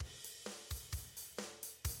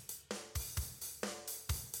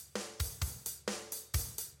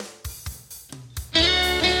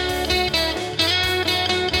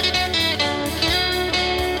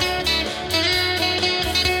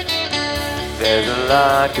There's a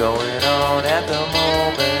lot going on at the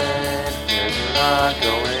moment. There's a lot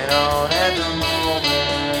going on at the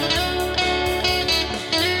moment.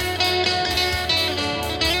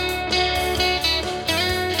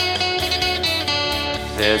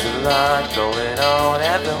 There's a lot going on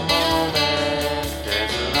at the moment.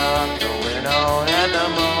 There's a lot going on at the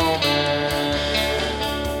moment.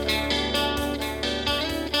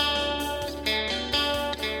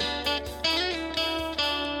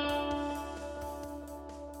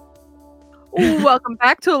 Welcome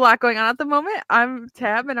back to A Lot Going On at the Moment. I'm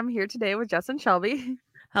Tab, and I'm here today with Jess and Shelby.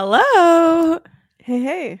 Hello.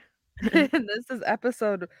 Hey. And this is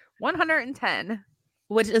episode 110.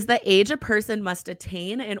 Which is the age a person must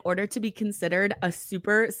attain in order to be considered a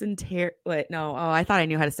supercentenarian. Wait, no. Oh, I thought I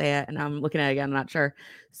knew how to say it, and I'm looking at it again. I'm not sure.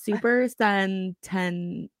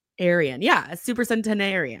 Supercentenarian. Yeah, a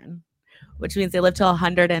supercentenarian, which means they live till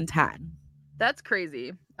 110. That's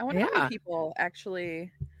crazy. I wonder how Yeah. many people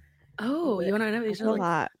actually. Oh, you want to know? That's a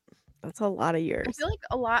lot. That's a lot of years. I feel like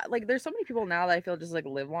a lot. Like, there's so many people now that I feel just like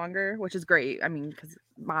live longer, which is great. I mean, because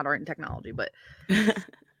modern technology, but.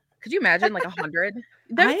 Could you imagine like 100?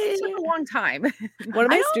 That's such a long time. One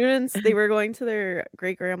of my students, they were going to their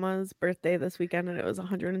great grandma's birthday this weekend, and it was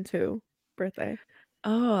 102 birthday.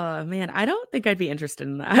 Oh man, I don't think I'd be interested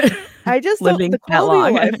in that. I just living the that quality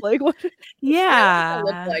long. of life, like what? Yeah.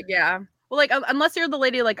 Yeah. Well, like unless you're the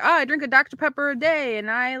lady like, I drink a Dr. Pepper a day, and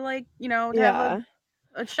I like, have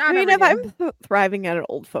a shot. I mean, every if day. I'm thriving at an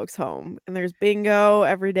old folks' home and there's bingo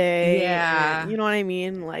every day, Yeah, and, you know what I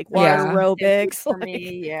mean, like water aerobics for like,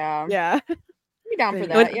 me, yeah, be down for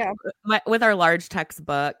that, yeah. With our large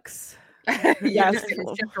textbooks. Yes,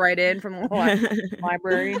 shipped right in from the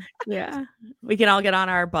library. Yeah, we can all get on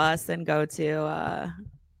our bus and go to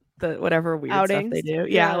the whatever weird outings. Stuff they do.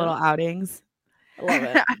 Yeah, little outings. I love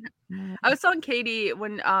it. I was telling Katie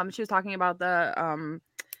when she was talking about the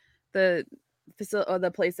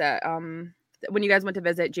place that when you guys went to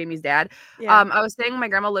visit Jamie's dad. I was saying my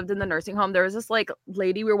grandma lived in the nursing home. There was this like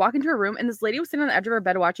lady. We were walking to her room, and this lady was sitting on the edge of her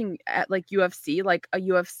bed watching at like UFC, like a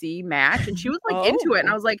UFC match, and she was like into it. And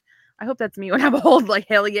I was like, I hope that's me when I'm old. Like,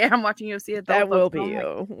 hell yeah, I'm watching UFC at that will be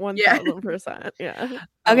you 1000%. Yeah.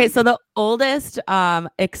 Okay, so the oldest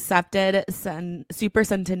accepted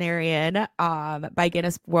supercentenarian by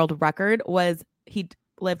Guinness World Record was he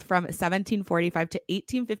lived from 1745 to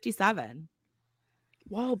 1857.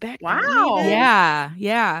 Whoa, back wow. then,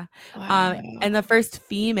 Yeah. Wow. And the first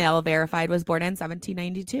female verified was born in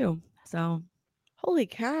 1792. So holy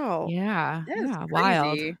cow. Yeah. That is yeah,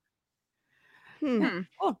 wild.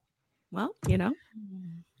 Oh. Well,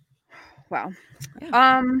 Wow.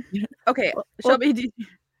 Yeah. Okay, Shelby,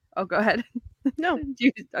 go ahead. No.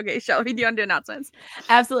 Okay, Shelby, do you want to do announcements?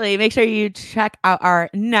 Absolutely. Make sure you check out our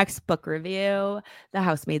next book review, The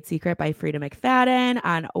Housemaid's Secret by Frida McFadden,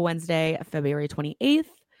 on Wednesday, February 28th.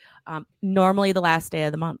 Normally the last day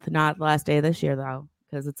of the month, not the last day of this year, though,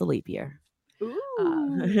 because it's a leap year.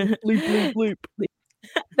 Ooh. Leap.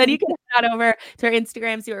 Then you can head over to our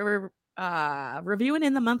Instagram, see what we're reviewing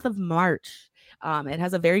in the month of March. It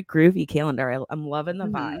has a very groovy calendar. I'm loving the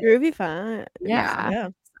vibe. Groovy fun. Yeah.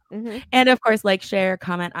 Mm-hmm. And of course, like, share,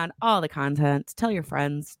 comment on all the content. Tell your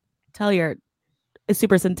friends. Tell your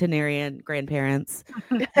supercentenarian grandparents.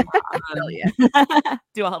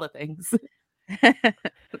 Do all the things.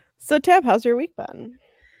 So, Tab, how's your week been?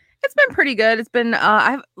 It's been pretty good. It's been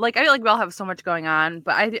I feel like we all have so much going on,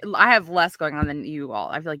 but I have less going on than you all.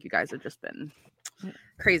 I feel like you guys have just been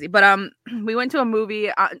crazy. But we went to a movie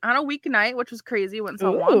on a weeknight, which was crazy. Went and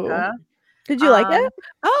saw Wonka. Did you like it?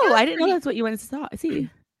 Oh, I didn't know that's what you went to see.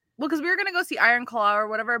 Well, because we were gonna go see Iron Claw or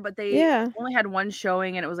whatever, but they only had one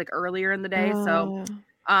showing, and it was like earlier in the day. So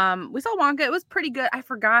we saw Wonka. It was pretty good. I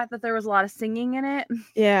forgot that there was a lot of singing in it.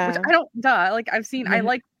 Yeah. Which I don't like I've seen I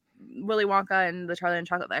like Willy Wonka and the Charlie and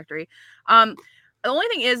Chocolate Factory. The only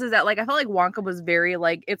thing is that like I felt like Wonka was very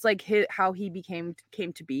like it's like how he came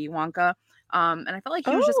to be Wonka. And I felt like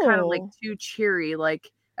he was just kind of like too cheery,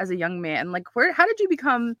 like as a young man. Like how did you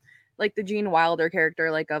become like the Gene Wilder character,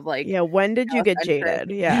 like of like when did you get jaded?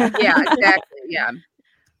 Yeah. Yeah, exactly. Yeah.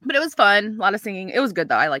 But it was fun, a lot of singing. It was good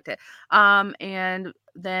though. I liked it. And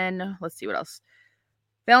then let's see what else.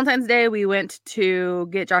 Valentine's Day, we went to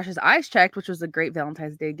get Josh's eyes checked, which was a great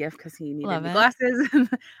Valentine's Day gift because he needed new glasses.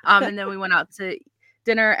 And then we went out to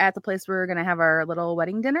dinner at the place we're gonna have our little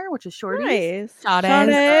wedding dinner, which is Shorty's.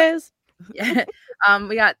 Nice. Yeah.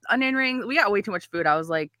 We got onion rings. We got way too much food. I was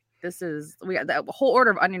like, this is we got that whole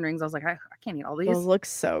order of onion rings. I was like, I can't eat all these. Those look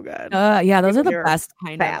so good. Yeah, those are the They're best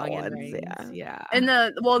kind of fat onion ones, rings. yeah. Yeah. And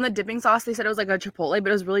in the dipping sauce, they said it was like a chipotle, but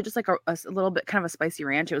it was really just like a little bit kind of a spicy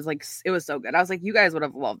ranch. It was like it was so good. I was like, you guys would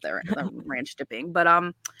have loved the ranch dipping. But Hell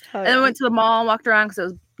and then we yeah. went to the mall and walked around because it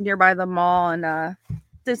was nearby the mall and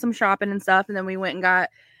did some shopping and stuff. And then we went and got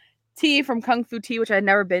tea from Kung Fu Tea, which I'd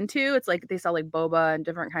never been to. It's like they sell like boba and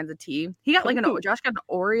different kinds of tea. He got Josh got an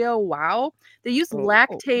Oreo. Wow. They use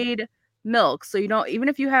lactate milk, so you don't, even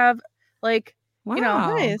if you have like Wow. you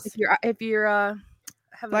know, Nice. if you're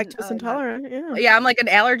have Lactose intolerant. yeah, I'm like an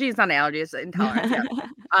allergy. It's not an allergy. It's intolerance.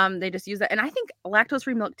 Yeah. They just use that, and I think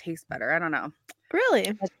lactose-free milk tastes better. I don't know. Really?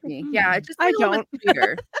 That's me. Yeah, it's just I a little don't. bit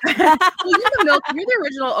sweeter. Well, you're the milk. You're the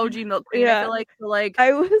original OG milk queen. I Yeah. feel like so, like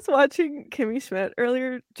I was watching Kimmy Schmidt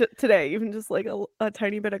earlier today, even just like a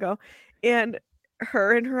tiny bit ago, and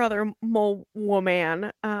her and her other mole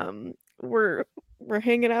woman were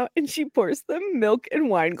hanging out, and she pours them milk in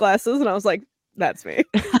wine glasses, and I was like, that's me.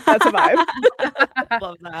 That's a vibe.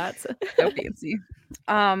 Love that. so fancy.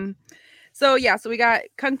 So yeah, so we got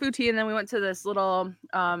Kung Fu Tea, and then we went to this little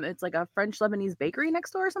it's like a French Lebanese bakery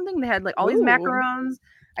next door or something. They had like all these Ooh. macarons.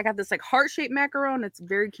 I got this like heart-shaped macaron. It's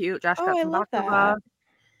very cute. Josh got Oh, I some love baklava. that.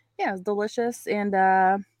 Yeah, it's delicious. And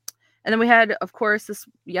then we had, of course,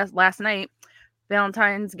 last night,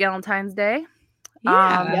 Galentine's Day.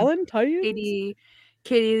 Yeah. Valentine's?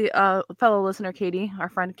 Katie, fellow listener Katie, our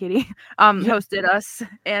friend Katie, hosted us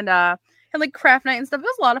and had like craft night and stuff. It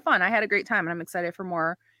was a lot of fun. I had a great time, and I'm excited for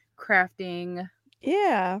more crafting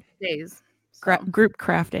Yeah. days. So, Group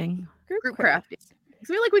crafting. group crafting. I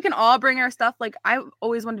feel like we can all bring our stuff. Like I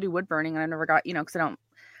always wanted to do wood burning, and I never got, because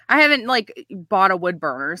I haven't like bought a wood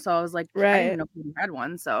burner, so I was like, I didn't Right. even know if we had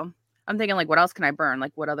one. So I'm thinking like, what else can I burn?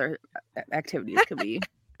 Like, what other activities could be?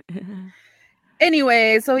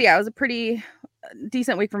 Anyway, so yeah, it was a pretty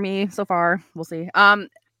decent week for me so far. We'll see.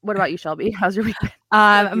 What about you, Shelby? How's your week been?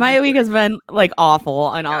 My week has been like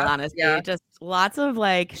awful in all Yeah, honesty. yeah. Just lots of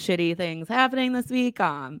like shitty things happening this week.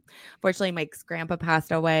 Fortunately, Mike's grandpa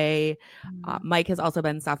passed away. Mike has also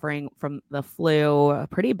been suffering from the flu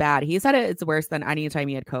pretty bad. He said it's worse than any time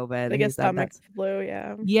he had COVID. I He guess said stomach flu,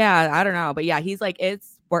 yeah. yeah, I don't know, but yeah, he's like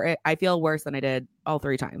I feel worse than I did all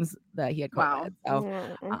 3 times that he had Wow.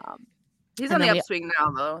 COVID. So He's and on the then upswing now,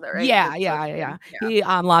 though. Right? yeah, It's yeah. okay. He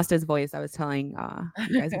lost his voice. I was telling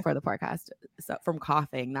you guys before the podcast, so from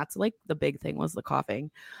coughing. That's like the big thing was the coughing.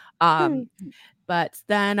 But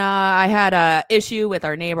then I had a issue with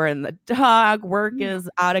our neighbor and the dog. Work is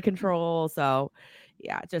out of control. So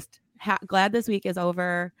yeah, just glad this week is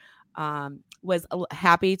over. Was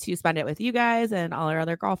happy to spend it with you guys and all our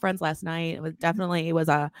other girlfriends last night. It was definitely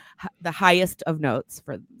the highest of notes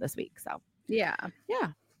for this week. So Yeah.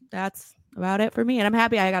 that's about it for me. And I'm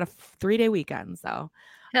happy I got a 3-day weekend. So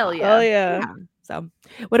Hell yeah. Oh yeah. So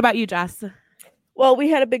what about you, Jess? Well, we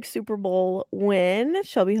had a big Super Bowl win.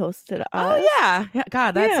 Shelby hosted us. Oh yeah.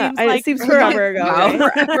 God, that seems it like seems forever ago. Wow.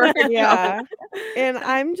 right? Yeah. And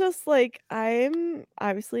I'm just like, I'm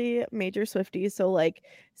obviously major Swiftie, so like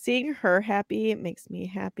seeing her happy makes me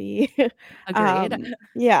happy. Agreed.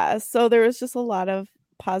 Yeah. So there was just a lot of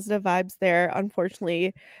positive vibes there.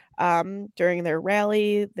 Unfortunately, during their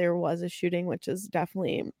rally, there was a shooting, which has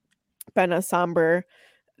definitely been a somber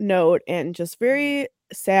note and just very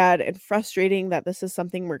sad and frustrating that this is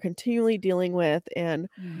something we're continually dealing with, and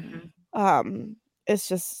it's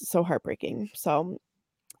just so heartbreaking. So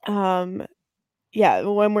yeah,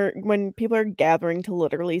 when people are gathering to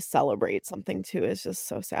literally celebrate something too, is just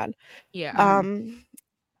so sad. Yeah.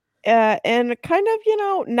 And kind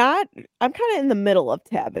of, not, I'm kind of in the middle of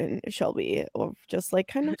Tab and Shelby, of just like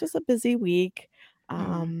kind of just a busy week.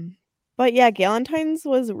 But yeah, Galentine's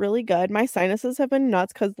was really good. My sinuses have been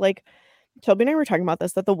nuts because like Shelby and I were talking about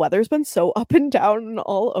this, that the weather's been so up and down and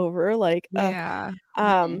all over. Like Yeah.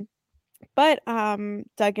 but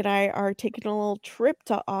Doug and I are taking a little trip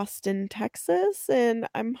to Austin, Texas, and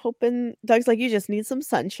I'm hoping Doug's like, you just need some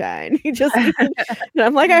sunshine. You just need and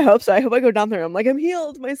I'm like, I hope so. I hope I go down there. I'm like, I'm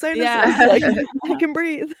healed. My sinuses, like I can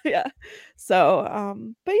breathe. Yeah. So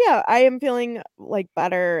but yeah, I am feeling like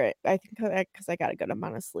better. I think because I got a good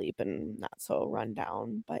amount of sleep and not so run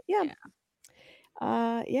down. But yeah.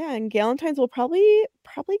 Yeah, and Galentine's will probably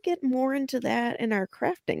get more into that in our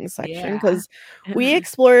crafting section because we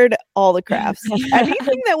explored all the crafts.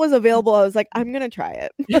 Anything that was available, I was like, I'm gonna try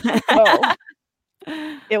it. So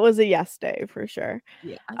it was a yes day for sure.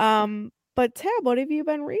 Yeah. But Tab, what have you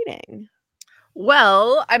been reading?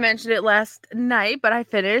 Well, I mentioned it last night, but I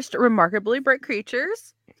finished Remarkably Bright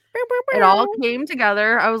Creatures. It all came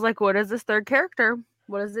together. I was like, what is this third character?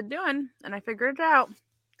 What is it doing? And I figured it out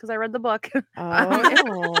because I read the book.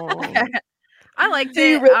 Oh. I liked So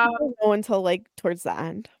you it. really don't know until like towards the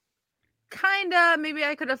end. Kinda. Maybe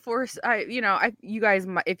I could have forced. You guys,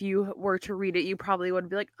 if you were to read it, you probably would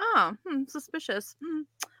be like, "Oh, suspicious."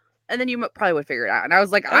 And then you probably would figure it out. And I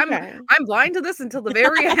was like, Okay. I'm blind to this until the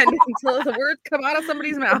very end, until the words come out of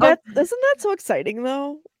somebody's mouth. Isn't that so exciting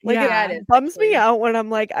though? Like Yeah, it it is, bums me actually. out when I'm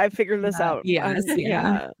like, I figured this out. Yes,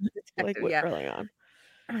 yeah. Like Detective, yeah. early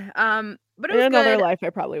on. But it In was another good. life, I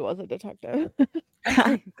probably was a detective.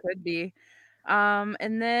 Could be.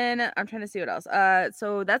 And then I'm trying to see what else.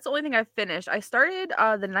 So that's the only thing I finished. I started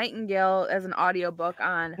The Nightingale as an audiobook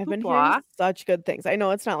on I've been hearing Hoopla. such good things. I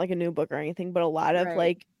know it's not like a new book or anything, but a lot of Right.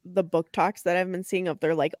 like the book talks that I've been seeing of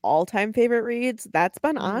their like all-time favorite reads, that's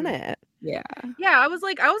been on it. Yeah. Yeah, I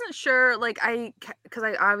wasn't sure, like, because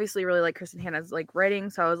I obviously really like Kristen Hanna's like writing,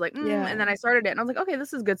 so I was like, Yeah. and then I started it, and I was like, okay,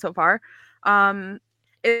 this is good so far.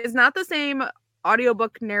 It's not the same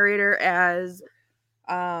audiobook narrator as,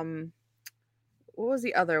 what was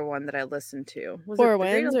the other one that I listened to? Was it Four The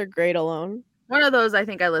Great Winds or Great Alone? One of those I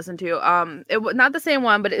think I listened to. It was not the same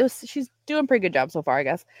one, but she's doing a pretty good job so far, I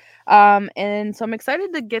guess. And so I'm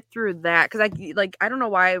excited to get through that because I don't know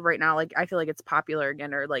why right now, like I feel like it's popular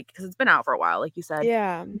again, or like because it's been out for a while, like you said.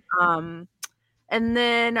 Yeah. And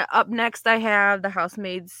then up next I have The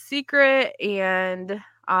Housemaid's Secret, and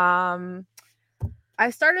I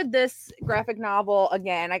started this graphic novel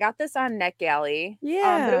again. I got this on NetGalley.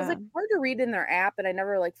 But it was like hard to read in their app, and I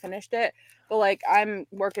never like finished it. But like I'm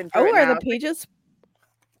working through it are now. the pages?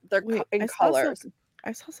 They're in colors.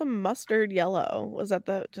 I saw some mustard yellow. Was that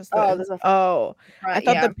I front, thought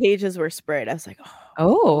yeah. the pages were sprayed. I was like,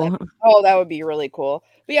 That would be really cool.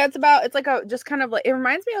 But yeah, it's like a just kind of like, it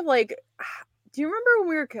reminds me of like, do you remember when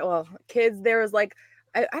we were kids? There was like,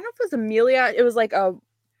 I don't know if it was Amelia. It was like a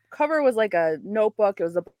cover was like a notebook. It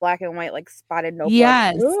was a black and white like spotted notebook.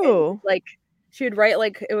 Yes. ooh. Like she would write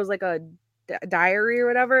like it was like a diary or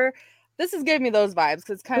whatever. This is giving me those vibes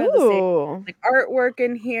because it's kind of the same like artwork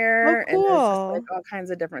in here, and there's just like all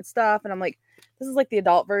kinds of different stuff. And I'm like, this is like the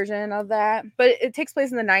adult version of that, but it takes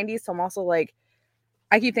place in the 90s. So I'm also like,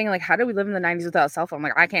 I keep thinking like, how did we live in the 90s without a cell phone? I'm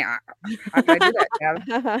like, I can't. How did I do that?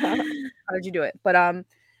 How did you do it? But and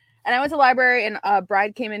I went to the library, and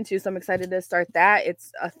Bride came in too, so I'm excited to start that.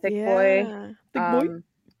 It's a thick boy. Big boy.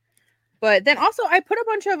 But then also I put a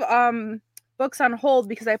bunch of books on hold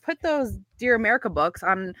because I put those Dear America books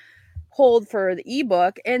on hold for the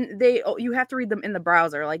ebook, and you have to read them in the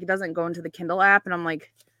browser. Like it doesn't go into the Kindle app, and I'm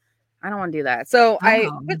like, I don't want to do that. So I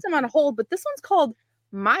put them on hold, but this one's called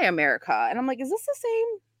My America, and I'm like, is this the same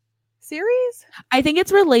series? I think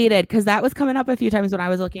it's related because that was coming up a few times when I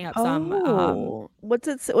was looking up some. What's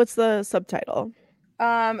the subtitle?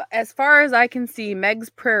 As far as I can see, Meg's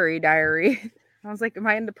Prairie Diary. I was like, am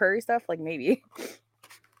I into prairie stuff? Like maybe.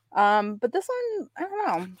 But this one, I don't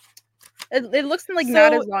know. It looks like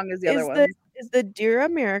not as long as the other ones. Is the Dear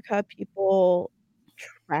America people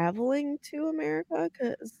traveling to America?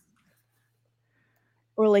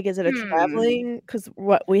 Or like, is it a traveling? Because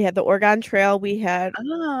what we had the Oregon Trail, we had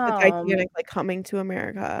the Titanic like coming to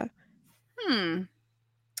America.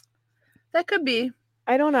 That could be.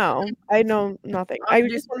 I don't know. I know nothing. I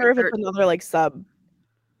just wonder if it's another like sub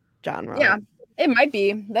genre. Yeah, it might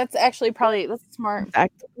be. That's actually that's smart. In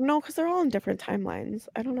fact, no, because they're all in different timelines.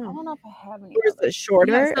 I don't know. I don't know if I have any. Or is it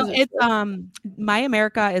shorter? Yeah, so it's My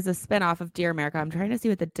America is a spinoff of Dear America. I'm trying to see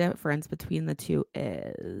what the difference between the two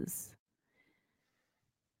is.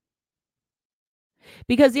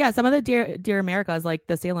 Because some of the Dear America is like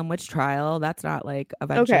the Salem witch trial. That's not like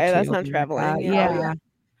eventually. Okay, that's not traveling. Yeah.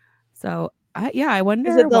 So I wonder.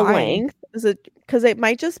 Is it the length? Is it because it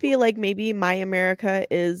might just be like maybe My America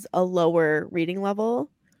is a lower reading level?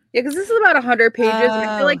 Yeah, because this is about 100 pages. And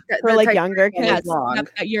I feel like for like younger kids. Long.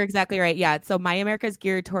 You're exactly right. Yeah. So My America is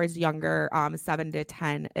geared towards younger, 7 to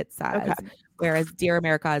 10. It says, whereas Dear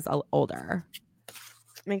America is older.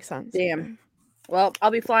 Makes sense. Damn. Well,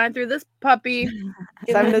 I'll be flying through this puppy.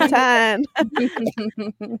 7 to 10.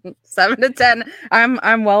 7 to 10.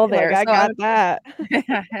 I'm well there. Like, I got that.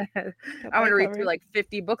 I'm gonna read through like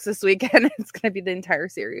 50 books this weekend. It's gonna be the entire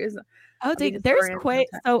series. Oh, there's quite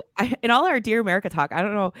so in all our Dear America talk. I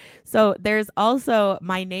don't know. So there's also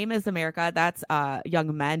My Name is America. That's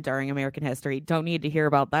young men during American history. Don't need to hear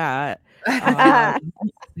about that.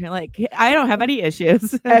 You're like, I don't have any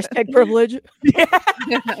issues. Hashtag privilege.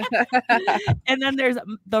 And then there's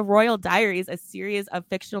The Royal Diaries, a series of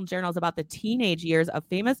fictional journals about the teenage years of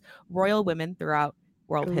famous royal women throughout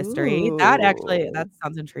world history. That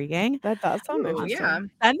sounds intriguing. That does sound interesting. Yeah.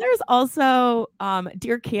 Then there's also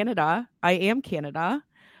Dear Canada. I Am Canada.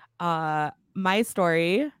 My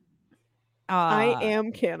Story. I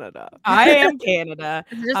am Canada. I am Canada.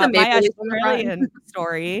 It's just a My maple leaf on the front. Australian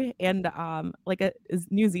story and like a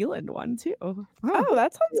New Zealand one too. Oh,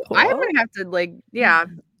 that sounds cool. I'm gonna have to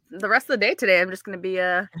the rest of the day today. I'm just gonna be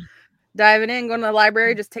diving in, going to the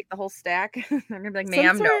library, just take the whole stack. I'm gonna be like,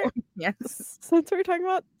 ma'am, no. Yes. Since we're talking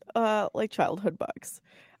about like childhood books,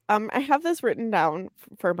 I have this written down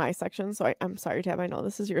for my section. So I'm sorry, Tab. I know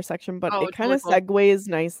this is your section, but it kind of segues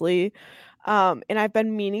nicely. And I've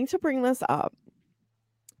been meaning to bring this up.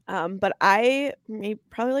 But I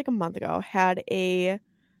probably like a month ago had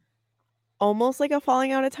almost like a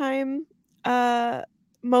falling out of time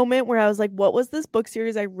moment where I was like, what was this book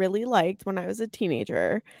series I really liked when I was a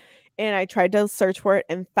teenager? And I tried to search for it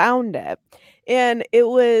and found it. And it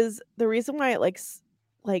was the reason why it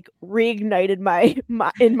like reignited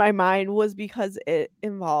in my mind was because it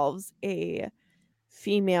involves a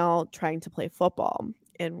female trying to play football.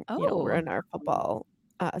 And you know, we're in our football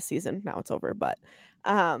season now. It's over, but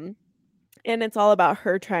and it's all about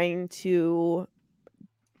her trying to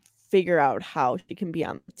figure out how she can be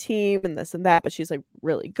on the team and this and that, but she's like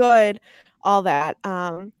really good, all that.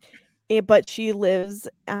 But she lives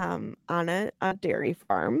on a dairy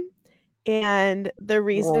farm, and the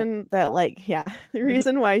reason that the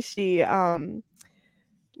reason why she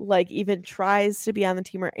like even tries to be on the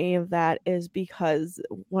team or any of that is because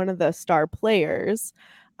one of the star players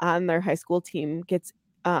on their high school team gets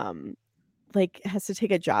has to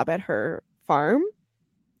take a job at her farm.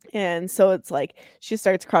 And so it's like she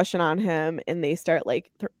starts crushing on him and they start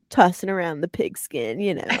like tossing around the pigskin,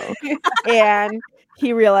 you know, and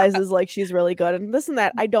he realizes like she's really good and this and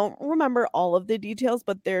that. I don't remember all of the details,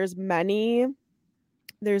 but there's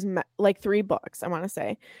like 3 books, I want to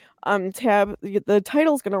say. Tab, the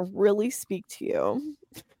title's going to really speak to you.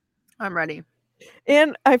 I'm ready.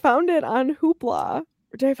 And I found it on Hoopla.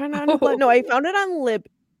 Or did I find it on Hoopla? No, I found it on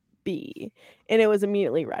Libby and it was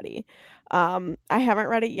immediately ready. I haven't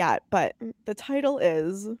read it yet, but the title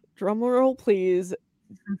is, drumroll please,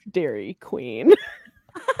 Dairy Queen.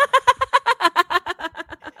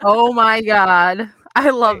 Oh my god, I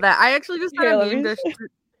love that. I actually just sent a meme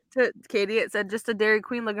to Katie. It said, just a Dairy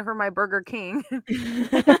Queen looking for my Burger King. I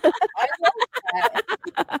love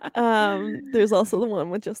that. There's also the one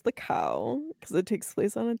with just the cow because it takes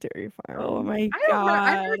place on a dairy farm. Oh my god,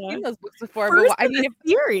 I've never seen those books before. First but I mean,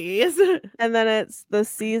 series. And then it's the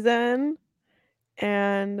season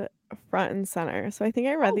and front and center. So I think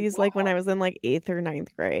I read these like when I was in like 8th or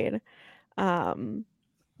 9th grade.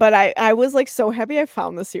 But I was like so happy I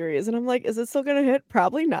found the series and I'm like, is it still gonna hit?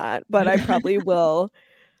 Probably not, but I probably will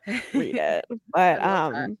read it. But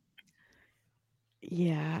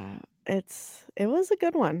yeah, it was a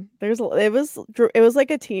good one. It was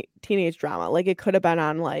like a teenage drama. Like it could have been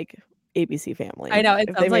on like ABC Family. I know it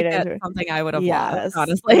sounds like that's something I would have watched,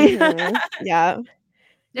 honestly. Mm-hmm.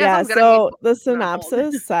 Yeah. So the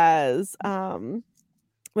synopsis says,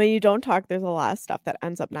 when you don't talk, there's a lot of stuff that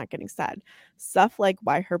ends up not getting said. Stuff like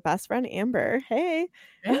why her best friend Amber, hey,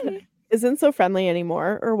 isn't so friendly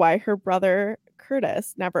anymore, or why her brother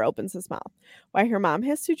Curtis never opens his mouth. Why her mom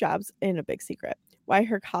has 2 jobs in a big secret. Why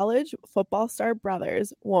her college football star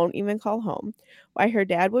brothers won't even call home. Why her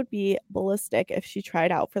dad would be ballistic if she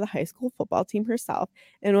tried out for the high school football team herself.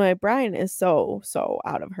 And why Brian is so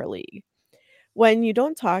out of her league. When you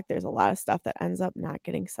don't talk, there's a lot of stuff that ends up not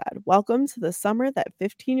getting said. Welcome to the summer that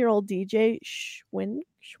 15-year-old DJ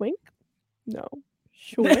Schwink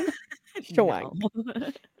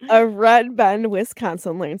of Red Bend,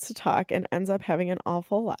 Wisconsin learns to talk and ends up having an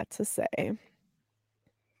awful lot to say.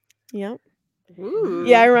 Yep. Ooh.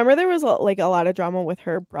 Yeah, I remember there was a lot of drama with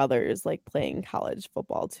her brothers like playing college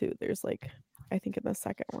football too. There's I think in the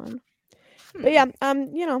second one. But yeah,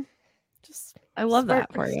 just I love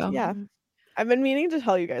that for you. Yeah. I've been meaning to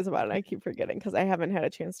tell you guys about it. I keep forgetting because I haven't had a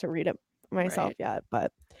chance to read it myself yet.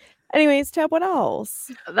 But anyways, Tab, what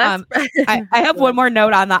else? I have one more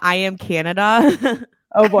note on the I Am Canada.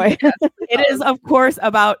 Oh boy. It is, of course,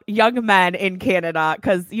 about young men in Canada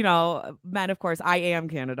because, men, of course, I am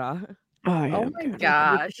Canada. Oh my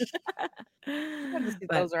gosh.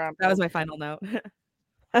 That was my final note.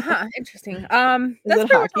 Interesting. Is That's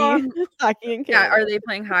it hockey? Hockey in Canada. Yeah, are they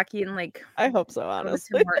playing hockey in like I hope so,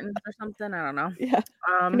 honestly. Tim Hortons or something? I don't know. Yeah.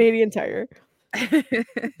 Canadian Tire. I think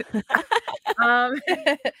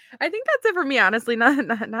that's it for me, honestly.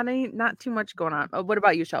 Not too much going on. What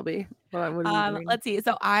about you, Shelby? Let's see.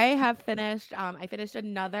 So I finished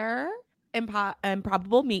another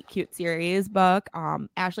Improbable Meet Cute series book,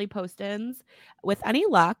 Ashley Poston's With Any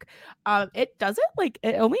Luck. It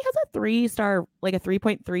only has a 3-star, like a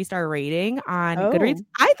 3.3 star rating on Goodreads.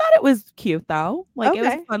 I thought it was cute though. It was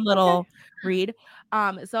a fun little read.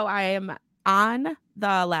 So I am on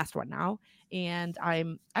the last one now, and I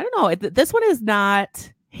don't know. This one is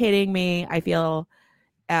not hitting me, I feel,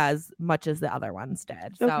 as much as the other ones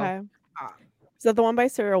did. So, Okay. Is that the one by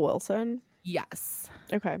Sarah Wilson? yes.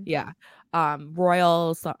 Okay. Yeah.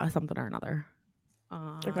 Royal something or another.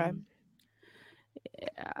 Okay.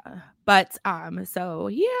 Yeah. But so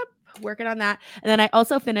yep, working on that. And then I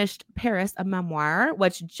also finished Paris, a memoir,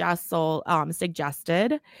 which Jessel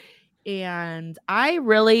suggested. And I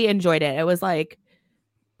really enjoyed it. It was like,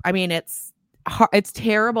 I mean, it's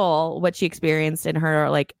terrible what she experienced in her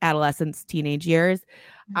like adolescence, teenage years.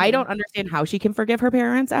 I don't understand how she can forgive her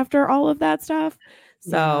parents after all of that stuff.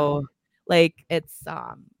 So like it's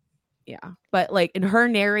yeah. But like in her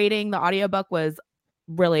narrating, the audiobook was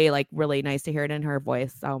really nice to hear it in her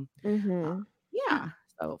voice. So yeah.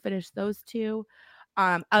 So finished those two.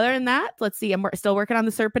 Other than that, let's see. I'm still working on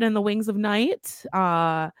The Serpent and the Wings of Night,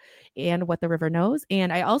 and What the River Knows.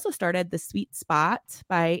 And I also started The Sweet Spot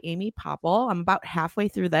by Amy Popple. I'm about halfway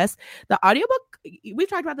through this. The audiobook, we've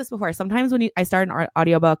talked about this before. Sometimes when I start an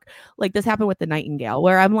audiobook, like this happened with The Nightingale,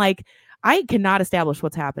 where I'm like, I cannot establish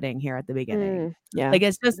what's happening here at the beginning. Like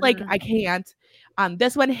it's just like I can't.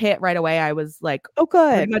 This one hit right away. I was like, oh,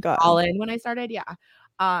 good, all in when I started. Yeah.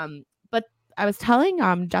 But I was telling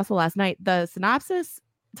Jessel last night, the synopsis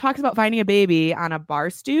talks about finding a baby on a bar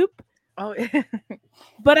stoop. Oh,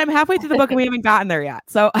 but I'm halfway through the book and we haven't gotten there yet.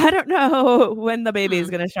 So I don't know when the baby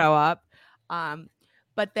is going to show up.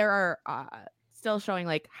 But there are still showing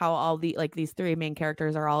like how all the like these three main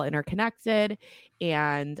characters are all interconnected,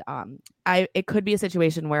 and it could be a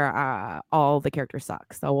situation where all the characters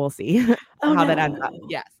suck. So we'll see how that ends up.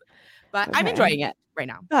 Yes, but I'm enjoying it right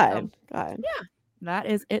now. Good. Yeah, that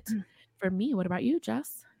is it for me. What about you,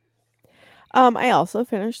 Jess? I also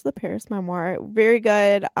finished the Paris memoir. Very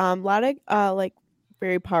good. A lot of like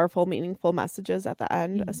very powerful, meaningful messages at the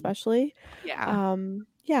end, especially.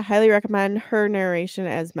 Yeah, highly recommend. Her narration,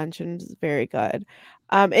 as mentioned, is very good.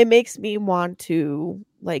 It makes me want to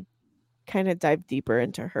like kind of dive deeper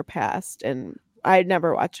into her past, and I'd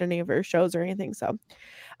never watched any of her shows or anything, so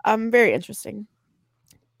very interesting.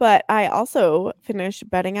 But I also finished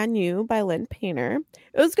Betting on You by Lynn Painter.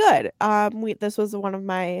 It was good. This was one of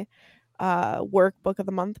my workbook of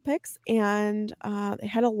the month picks, and it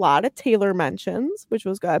had a lot of Taylor mentions, which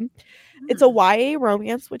was good. It's a YA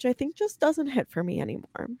romance, which I think just doesn't hit for me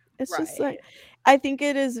anymore. It's just like, I think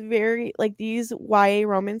it is very like these YA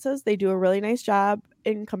romances, they do a really nice job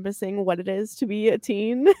encompassing what it is to be a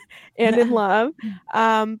teen and in love.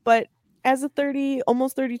 But as a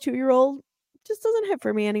almost 32-year-old, just doesn't hit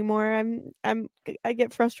for me anymore. I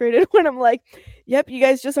get frustrated when I'm like, yep, you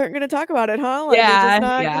guys just aren't going to talk about it, huh? Like, you're just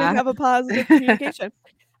not going to have a positive communication.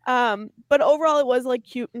 But overall it was like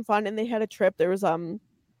cute and fun, and they had a trip. There was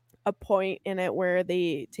a point in it where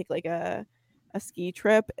they take like a ski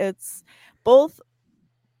trip. It's both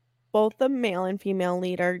the male and female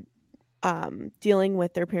lead are dealing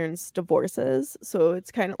with their parents' divorces. So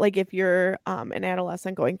it's kind of like if you're an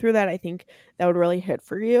adolescent going through that, I think that would really hit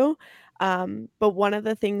for you. But one of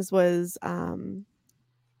the things was,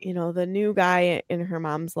 the new guy in her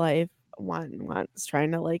mom's life wants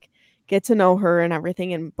trying to like get to know her and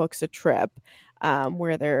everything, and books a trip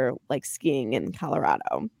where they're like skiing in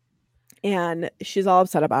Colorado. And she's all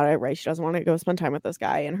upset about it, right? She doesn't want to go spend time with this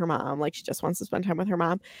guy and her mom. Like, she just wants to spend time with her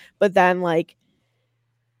mom. But then, like,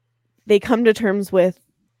 they come to terms with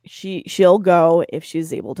she'll go if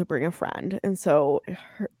she's able to bring a friend. And so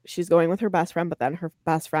she's going with her best friend, but then her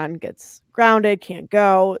best friend gets grounded, can't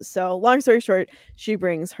go. So long story short, she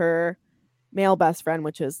brings her male best friend,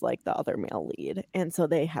 which is like the other male lead. And so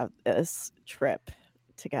they have this trip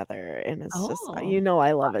together, and it's just,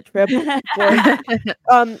 I love a trip.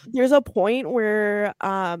 There's a point where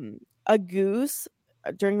a goose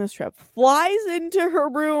during this trip flies into her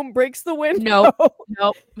room, breaks the window.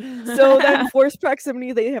 Nope. So then forced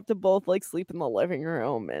proximity, they have to both like sleep in the living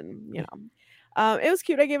room, and it was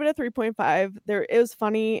cute. I gave it a 3.5. It was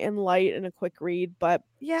funny and light and a quick read, but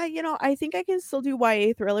yeah, I think I can still do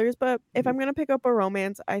YA thrillers, but if I'm gonna pick up a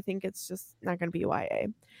romance, I think it's just not gonna be YA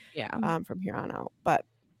from here on out. But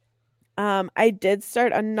I did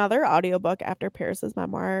start another audiobook after Paris's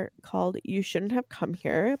memoir called You Shouldn't Have Come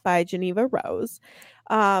Here by Geneva Rose.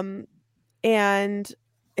 And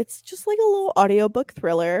it's just like a little audiobook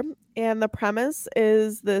thriller. And the premise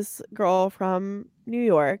is this girl from New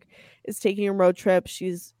York is taking a road trip.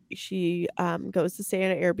 She goes to stay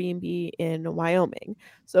at an Airbnb in Wyoming.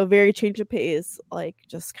 So very change of pace, like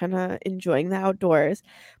just kind of enjoying the outdoors.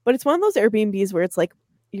 But it's one of those Airbnbs where it's like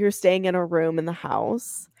you're staying in a room in the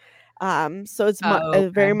house. So it's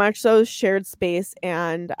very much so shared space,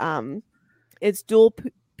 and it's dual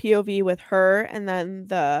POV with her and then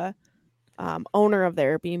the owner of the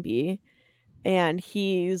Airbnb, and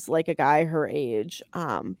he's like a guy her age.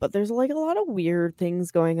 But there's like a lot of weird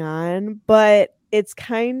things going on, but it's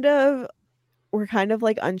we're kind of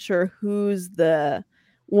like unsure who's the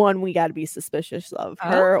one we got to be suspicious of,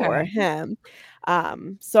 her or Okay. him.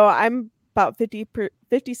 So I'm about 56%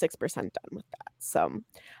 done with that. So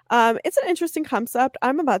it's an interesting concept.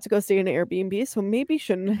 I'm about to go stay in an Airbnb, so maybe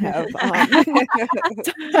shouldn't have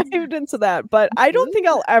dived into that. But I don't think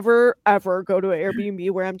I'll ever go to an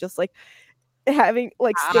Airbnb where I'm just like having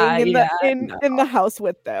like staying in the house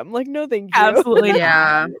with them. Like, no, thank you. Absolutely.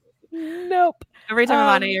 Yeah. Nope. Every time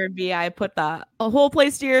I'm on Airbnb, I put a whole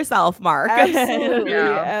place to yourself, Mark. Absolutely.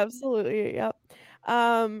 Yeah. Absolutely. Yep.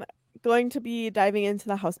 Going to be diving into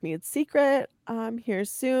the Housemaid's Secret here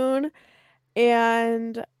soon.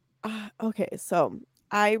 And okay, so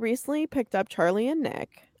I recently picked up Charlie and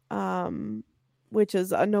Nick, which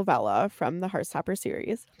is a novella from the Heartstopper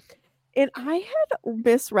series. And I had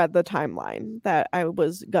misread the timeline that I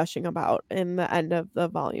was gushing about in the end of the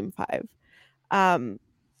volume 5.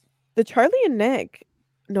 The Charlie and Nick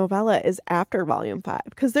novella is after volume 5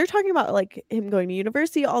 because they're talking about like him going to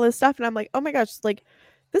university, all this stuff, and I'm like, oh my gosh, like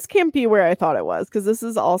this can't be where I thought it was because this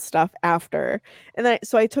is all stuff after. And then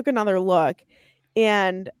so I took another look,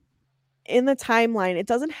 and in the timeline, it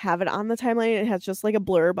doesn't have it on the timeline. It has just like a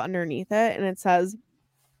blurb underneath it, and it says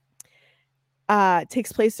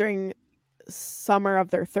takes place during summer of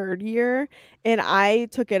their 3rd year, and I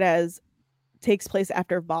took it as takes place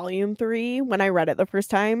after volume 3 when I read it the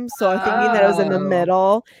first time. So I'm thinking that it was in the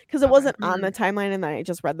middle because it wasn't on the timeline, and then I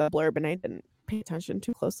just read the blurb and I didn't pay attention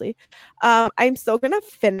too closely. I'm still gonna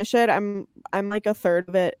finish it. I'm like a third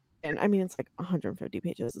of it, and I mean it's like 150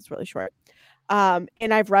 pages. It's really short. And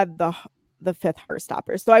I've read the 5th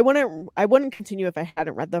Heartstopper, so I wouldn't continue if I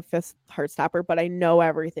hadn't read the 5th Heartstopper, but I know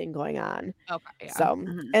everything going on. Okay. Yeah. So,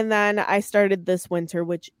 and then I started This Winter,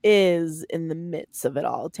 which is in the midst of it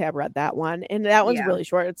all. Tab read that one, and that one's really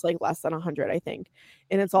short. It's like less than 100, I think,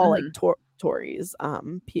 and it's all like Tori's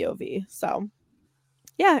POV. So,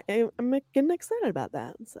 yeah, I'm getting excited about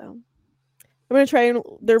that. So, I'm gonna try, and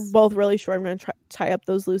they're both really short. I'm gonna tie up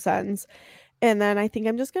those loose ends, and then I think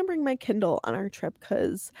I'm just gonna bring my Kindle on our trip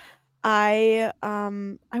because although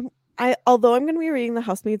I'm going to be reading The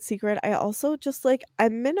Housemaid's Secret, I also just like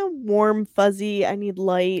I'm in a warm, fuzzy, I need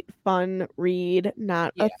light, fun read. I'm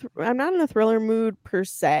not in a thriller mood per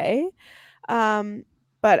se. But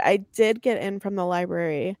I did get in from the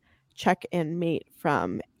library Check-in Mate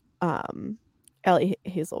from Ellie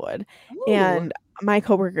Hazelwood. Ooh. And my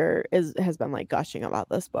coworker has been like gushing about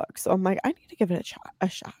this book. So I'm like, I need to give it a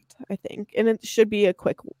shot, I think. And it should be a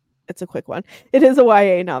quick one. It is a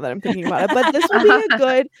YA now that I'm thinking about it, but this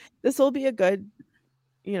will be a good,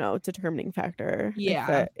 determining factor.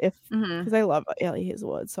 Yeah. Because I love Ellie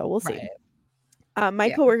Hazelwood, so we'll see. My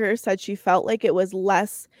coworker said she felt like it was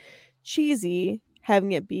less cheesy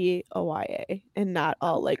having it be a YA and not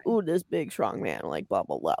all like, ooh, this big strong man, like blah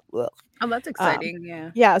blah blah. Blah. Oh, that's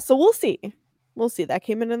exciting. Yeah. So we'll see. That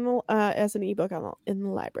came in the as an ebook in the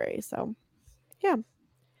library. So yeah.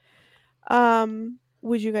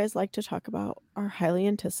 Would you guys like to talk about our highly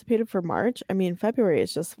anticipated for March? I mean, February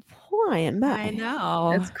is just flying by. I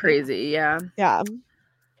know. It's crazy. Yeah. Yeah.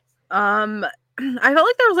 I felt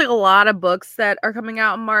like there was like a lot of books that are coming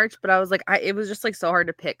out in March, but I was like, it was just like so hard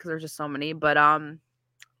to pick because there's just so many. But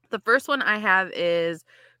the first one I have is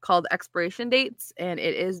called Expiration Dates, and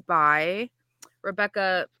it is by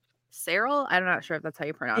Rebecca Serrell. I'm not sure if that's how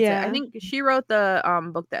you pronounce it. I think she wrote the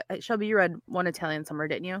book that Shelby, you read One Italian Summer,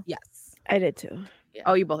 didn't you? Yes, I did too. Yeah.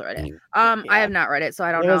 Oh, you both read it. I have not read it, so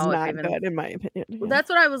I don't know. It was not good, in my opinion. Well, that's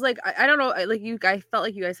what I was like. I don't know. Like I felt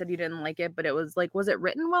like you guys said you didn't like it, but it was like, was it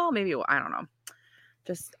written well? Maybe I don't know.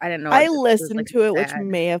 Just I didn't know. I listened to it, which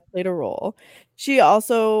may have played a role. She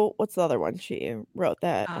also, what's the other one she wrote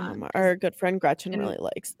that our good friend Gretchen really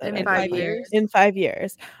likes? In 5 years. In 5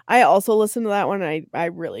 years. I also listened to that one. And I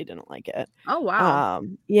really didn't like it. Oh wow.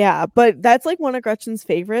 Yeah, but that's like one of Gretchen's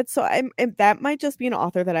favorites. So that might just be an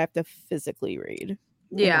author that I have to physically read.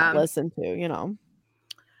 Yeah. Listen to.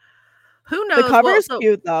 Who knows? The cover is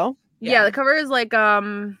cute though. Yeah, the cover is like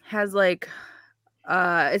has like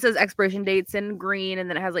it says expiration dates in green, and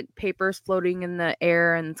then it has like papers floating in the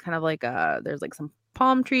air, and it's kind of like there's like some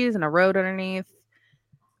palm trees and a road underneath.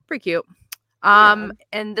 Pretty cute.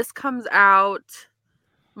 And this comes out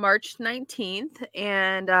March 19th,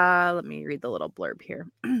 and let me read the little blurb here.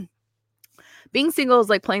 Being single is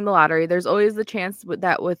like playing the lottery. There's always the chance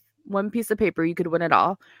that with one piece of paper you could win it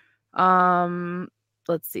all.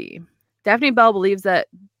 Let's see. Daphne Bell believes that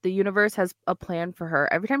the universe has a plan for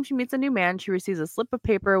her. Every time she meets a new man, she receives a slip of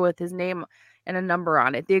paper with his name and a number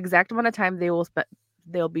on it, the exact amount of time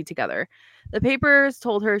they'll be together. The papers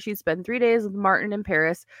told her she'd spend 3 days with Martin in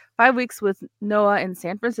Paris, 5 weeks with Noah in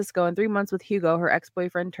San Francisco, and 3 months with Hugo, her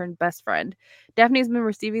ex-boyfriend turned best friend. Daphne's been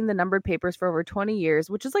receiving the numbered papers for over 20 years,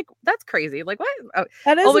 which is like, that's crazy. Like, what? Oh,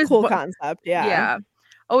 That is always a cool wa- concept. Yeah. yeah.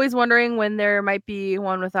 Always wondering when there might be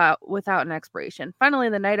one without an expiration. Finally,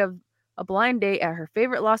 the night of a blind date at her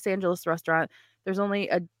favorite Los Angeles restaurant, there's only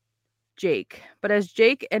a Jake. But as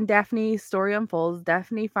Jake and Daphne's story unfolds,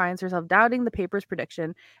 Daphne finds herself doubting the paper's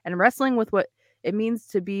prediction and wrestling with what it means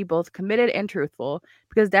to be both committed and truthful,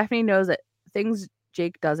 because Daphne knows that things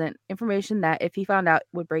Jake doesn't, information that if he found out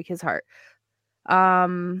would break his heart.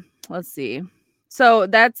 Let's see. So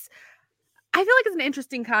that's, I feel like it's an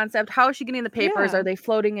interesting concept. How is she getting the papers? Yeah. Are they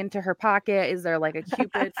floating into her pocket? Is there like a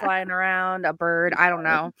Cupid flying around, a bird? I don't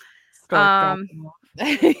know.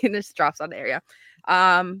 It just drops on the area.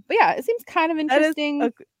 But yeah, it seems kind of That is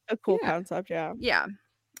interesting. a cool Yeah. concept. Yeah. Yeah.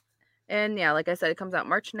 And yeah, like I said, it comes out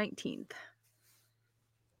March 19th.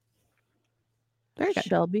 Very good.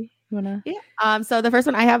 Shelby, you wanna? So the first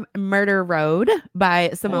one I have Murder Road by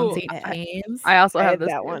Simone Ooh, St. James. I also I have had this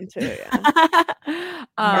that too. one too. Yeah.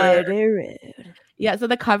 Murder Road. Yeah, so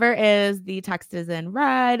the cover is, the text is in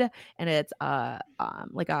red, and it's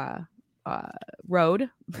like a road.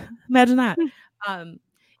 Imagine that.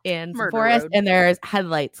 In some Murder forest, road. and there's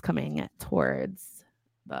headlights coming towards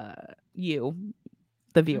the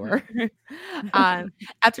viewer.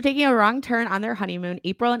 After taking a wrong turn on their honeymoon,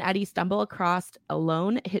 April and Eddie stumble across a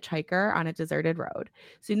lone hitchhiker on a deserted road.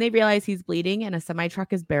 Soon they realize he's bleeding and a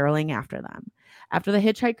semi-truck is barreling after them. After the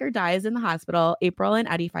hitchhiker dies in the hospital, April and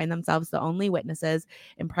Eddie find themselves the only witnesses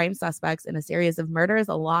and prime suspects in a series of murders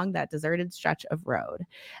along that deserted stretch of road.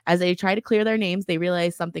 As they try to clear their names, they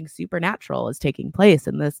realize something supernatural is taking place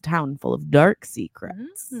in this town full of dark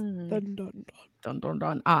secrets. Mm. Dun, dun, dun. Dun,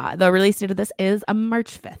 dun, dun. The release date of this is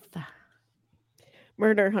March 5th.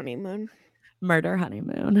 Murder Honeymoon. Murder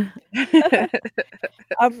Honeymoon.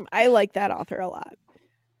 I like that author a lot.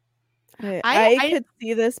 I I- could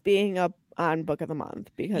see this being up on Book of the Month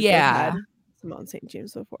because they've Yeah. had Simone St.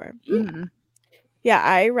 James before. Mhm. Yeah,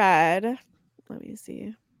 I read. Let me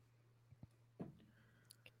see.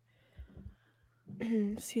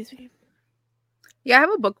 Excuse me. Yeah, I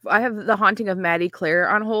have a book. I have The Haunting of Maddie Clare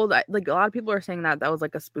on hold. Like a lot of people are saying that was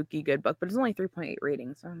like a spooky good book, but it's only 3.8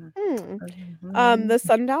 ratings. So I don't know. The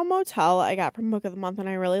Sundown Motel I got from Book of the Month, and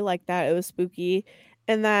I really liked that. It was spooky.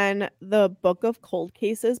 And then the Book of Cold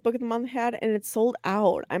Cases Book of the Month had, and it's sold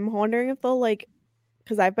out. I'm wondering if they'll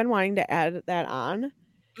because I've been wanting to add that on.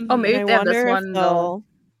 Oh, maybe And if they I have this wonder if one, they'll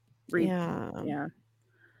read. Yeah. Yeah.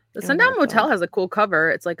 The I Sundown hope so. Motel has a cool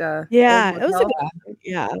cover. It's like a Yeah, old it was a motel. good,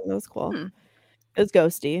 yeah, it was cool. Hmm. It was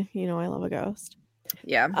ghosty. You know, I love a ghost.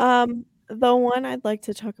 Yeah. The one I'd like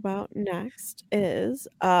to talk about next is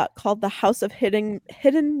called The House of Hidden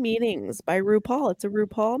Meanings by RuPaul. It's a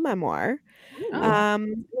RuPaul memoir. Yeah,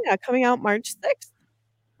 coming out March 6th.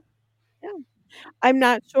 Yeah. I'm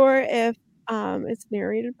not sure if it's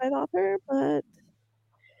narrated by the author, but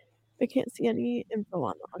I can't see any info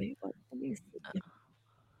on the audiobook. Let me see.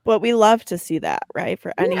 But we love to see that, right?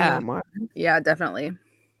 For any Yeah. memoir. Yeah, definitely.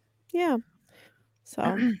 Yeah.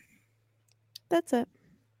 So that's it.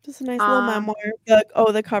 Just a nice little memoir.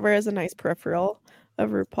 The cover is a nice peripheral of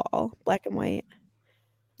RuPaul, black and white.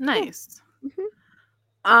 Nice.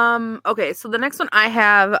 Mhm. Okay, so the next one I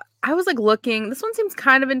have, I was like looking. This one seems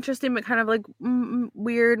kind of interesting, but kind of like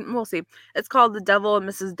weird. We'll see. It's called The Devil and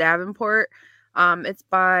Mrs. Davenport. It's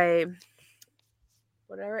by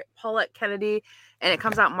Paulette Kennedy, and it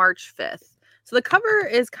comes out March 5th. So the cover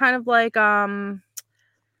is kind of like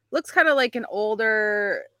looks kind of like an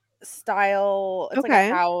older style. It's like Okay.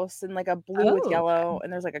 a house and like a blue with Oh, yellow,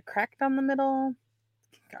 and there's like a crack down the middle.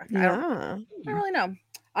 God, I don't really know.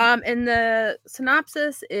 And the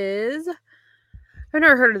synopsis is, I've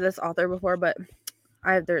never heard of this author before, but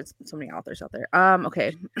there's so many authors out there.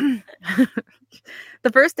 Okay.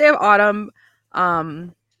 The first day of autumn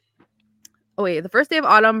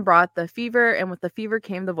brought the fever, and with the fever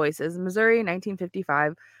came the voices. Missouri,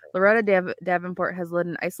 1955. Loretta Davenport has led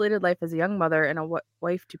an isolated life as a young mother and a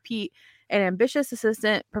wife to Pete, an ambitious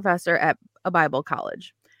assistant professor at a Bible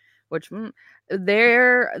college.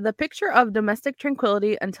 They're the picture of domestic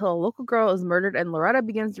tranquility until a local girl is murdered and Loretta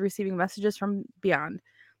begins receiving messages from beyond.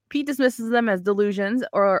 Pete dismisses them as delusions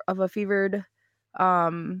or of a fevered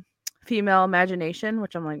female imagination,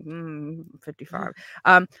 which I'm like, 55.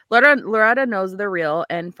 Loretta knows they're real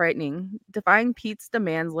and frightening. Defying Pete's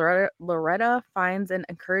demands, Loretta finds an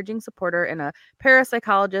encouraging supporter in a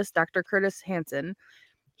parapsychologist, Dr. Curtis Hanson.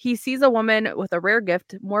 He sees a woman with a rare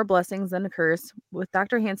gift, more blessings than a curse. With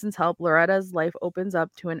Dr. Hanson's help, Loretta's life opens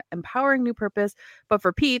up to an empowering new purpose. But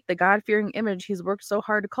for Pete, the God-fearing image he's worked so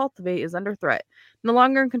hard to cultivate is under threat. No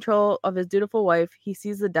longer in control of his dutiful wife, he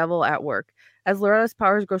sees the devil at work. As Loretta's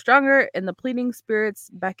powers grow stronger and the pleading spirits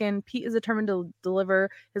beckon, Pete is determined to deliver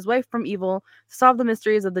his wife from evil. To solve the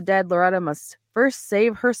mysteries of the dead, Loretta must first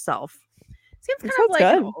save herself. Seems kind of like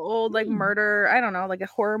an old murder, I don't know, like a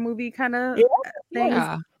horror movie kind of thing.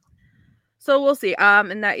 Yeah. So we'll see.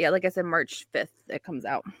 And that, like I said, March 5th it comes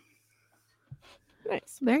out.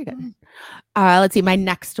 Nice. Very good. Let's see. My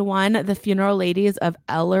next one, The Funeral Ladies of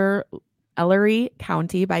Ellery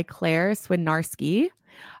County by Claire Swinarski.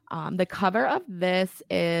 The cover of this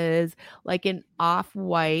is like an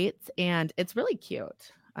off-white, and it's really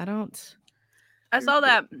cute. I saw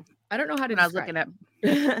that. I don't know how to. I was looking at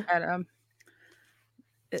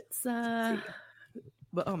It's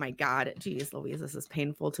but oh my god, geez, Louise, this is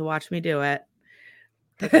painful to watch me do it.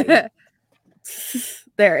 Okay.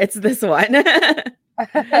 There, it's this one.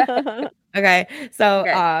 Okay, so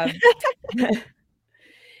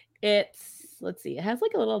it's, let's see, it has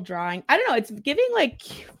like a little drawing. I don't know, it's giving like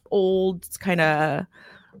old kind of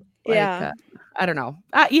I don't know.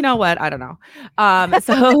 You know what? I don't know.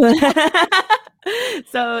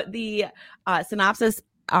 So the synopsis.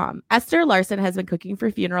 Esther Larson has been cooking for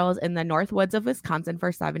funerals in the North Woods of Wisconsin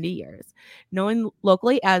for 70 years. Known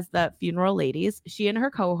locally as the Funeral Ladies, she and her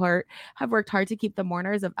cohort have worked hard to keep the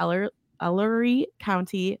mourners of Ellery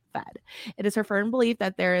County fed. It is her firm belief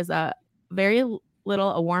that there is a very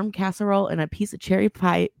little a warm casserole and a piece of cherry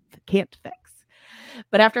pie can't fix.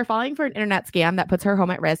 But after falling for an internet scam that puts her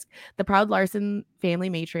home at risk, the proud Larson family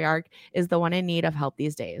matriarch is the one in need of help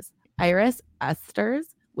these days. Iris,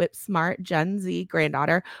 Esther's whip-smart Gen Z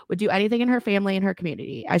granddaughter, would do anything in her family and her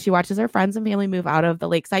community. As she watches her friends and family move out of the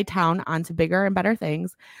lakeside town onto bigger and better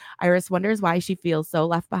things, Iris wonders why she feels so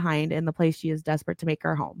left behind in the place she is desperate to make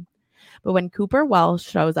her home. But when Cooper Welsh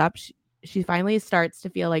shows up, she finally starts to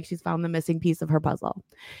feel like she's found the missing piece of her puzzle.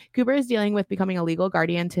 Cooper is dealing with becoming a legal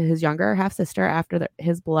guardian to his younger half-sister after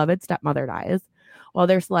his beloved stepmother dies, while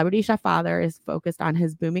their celebrity chef father is focused on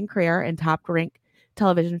his booming career and top-ranked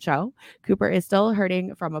television show. Cooper is still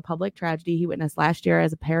hurting from a public tragedy he witnessed last year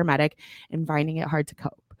as a paramedic and finding it hard to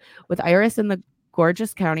cope. With Iris in the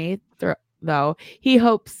gorgeous county, though, he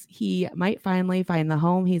hopes he might finally find the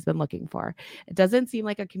home he's been looking for. It doesn't seem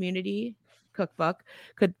like a community cookbook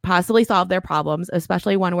could possibly solve their problems,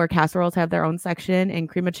 especially one where casseroles have their own section and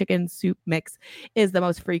cream of chicken soup mix is the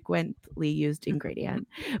most frequently used ingredient.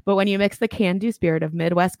 But when you mix the can-do spirit of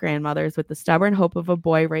Midwest grandmothers with the stubborn hope of a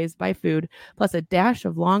boy raised by food, plus a dash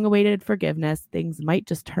of long-awaited forgiveness, things might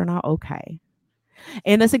just turn out okay.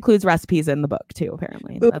 And this includes recipes in the book too,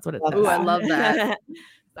 apparently. That's what it says. Ooh, I love that.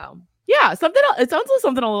 So yeah, something. It sounds like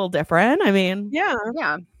something a little different. I mean,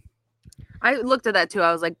 yeah. I looked at that too.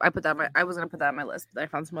 I was like, I was gonna put that on my list, but I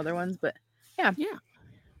found some other ones. But yeah.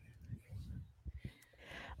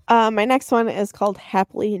 My next one is called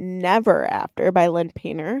Happily Never After by Lynn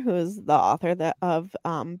Painter, who is the author of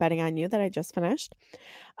Betting on You that I just finished.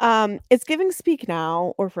 It's giving Speak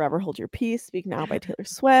Now or Forever Hold Your Peace. Speak Now by Taylor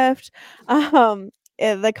Swift.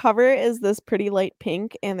 The cover is this pretty light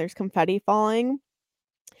pink, and there's confetti falling,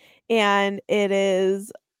 and it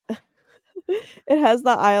is. It has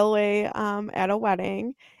the aisleway at a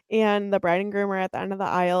wedding, and the bride and groom are at the end of the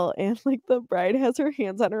aisle, and like the bride has her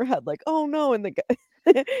hands on her head like, oh no, and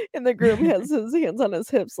the groom has his hands on his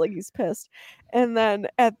hips like he's pissed. And then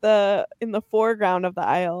in the foreground of the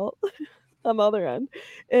aisle on the other end,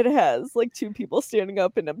 it has like two people standing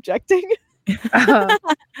up and objecting.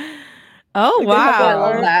 Oh like, wow, I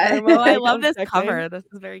love that. I love this cover. This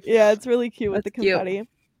is very cute. Yeah, it's really cute with That's the confetti. cute.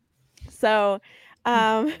 So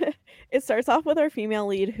it starts off with our female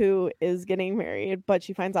lead who is getting married, but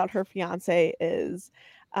she finds out her fiance is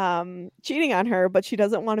cheating on her, but she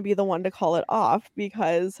doesn't want to be the one to call it off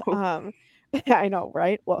because I know,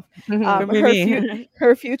 right? Well,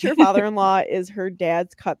 her future father-in-law is her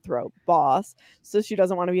dad's cutthroat boss, so she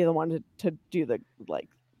doesn't want to be the one to do the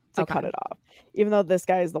cut it off, even though this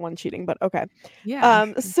guy is the one cheating. But okay,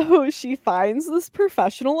 yeah. So she finds this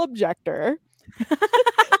professional objector.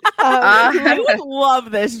 I would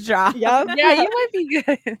love this job. Yeah, you might be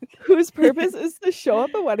good. Whose purpose is to show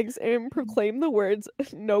up at weddings and proclaim the words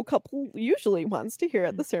no couple usually wants to hear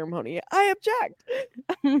at the ceremony. I object.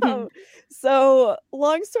 So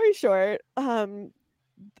long story short,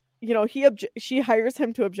 she hires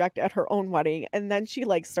him to object at her own wedding, and then she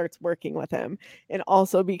like starts working with him and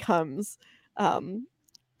also becomes an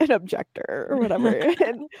objector or whatever.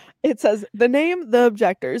 And it says the name, the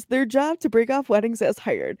objectors, their job to break off weddings as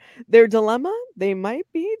hired. Their dilemma, they might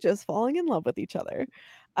be just falling in love with each other.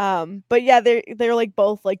 But yeah, they're like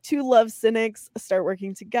both like two love cynics start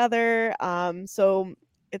working together. So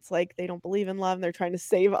it's like they don't believe in love and they're trying to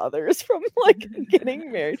save others from like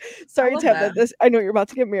getting married. Sorry, love Tab, that. I know you're about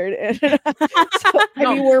to get married. And so,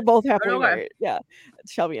 I mean, we're both happily okay. married. Yeah.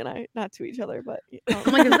 Shelby and I, not to each other, but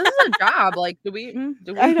I'm like, if this is a job, like, do we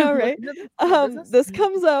I know, right? business? This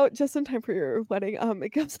comes out just in time for your wedding.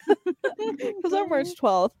 It comes out March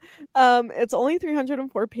 12th. It's only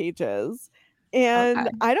 304 pages. And Okay.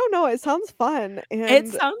 I don't know, it sounds fun. And It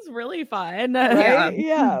sounds really fun. right?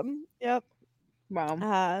 Yeah. Yep.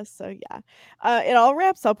 Wow. So yeah. It all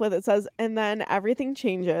wraps up with, it says, and then everything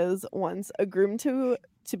changes once a groom to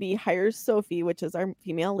be hires Sophie, which is our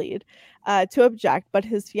female lead, to object, but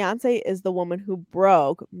his fiance is the woman who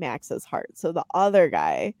broke Max's heart. So the other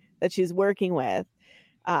guy that she's working with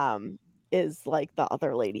is like the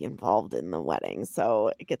other lady involved in the wedding.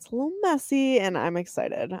 So it gets a little messy, and I'm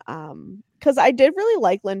excited because I did really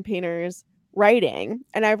like Lynn Painter's writing,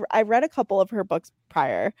 and I've read a couple of her books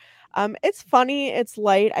prior. It's funny, it's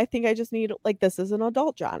light. I think I just need, like, this is an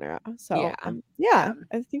adult genre. So yeah,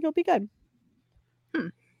 I think it'll be good.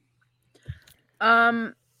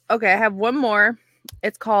 Okay, I have one more.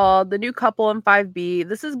 It's called The New Couple in 5B.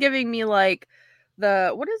 This is giving me like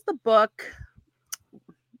what is the book?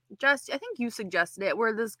 Just, I think you suggested it,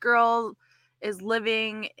 where this girl is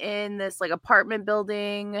living in this like apartment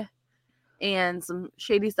building and some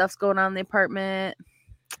shady stuff's going on in the apartment.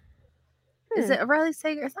 Is it a Riley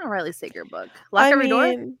Sager? It's not a Riley Sager book. Lock Every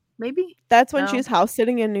Door? Maybe? That's when No. she's house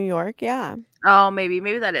sitting in New York. Yeah. Oh, maybe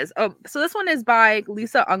that is. Oh, so this one is by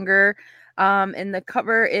Lisa Unger. And the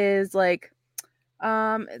cover is like,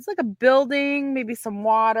 it's like a building, maybe some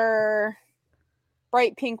water,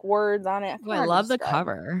 bright pink words on it. Oh, I love the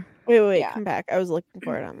cover. Wait, Yeah. come back. I was looking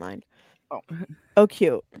for it online. Oh. Oh,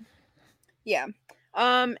 cute. Yeah.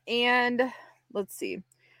 And let's see.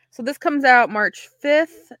 So this comes out March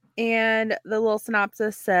 5th, and the little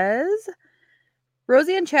synopsis says,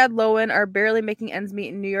 Rosie and Chad Lowen are barely making ends meet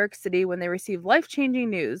in New York City when they receive life-changing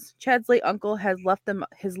news. Chad's late uncle has left them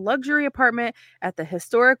his luxury apartment at the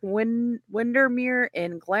historic Windermere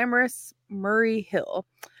in glamorous Murray Hill.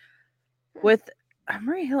 With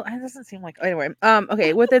Murray Hill, it doesn't seem like, anyway.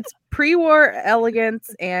 Okay, with its pre-war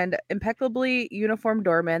elegance and impeccably uniformed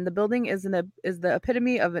doormen, the building is the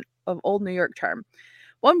epitome of old New York charm.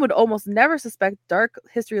 One would almost never suspect dark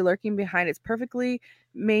history lurking behind its perfectly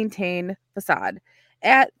maintained facade.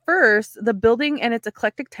 At first, the building and its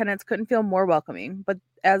eclectic tenants couldn't feel more welcoming, but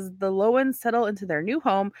as the Lowens settle into their new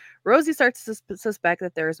home, Rosie starts to suspect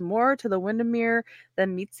that there is more to the Windermere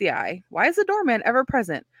than meets the eye. Why is the doorman ever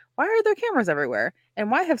present? Why are there cameras everywhere?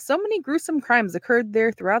 And why have so many gruesome crimes occurred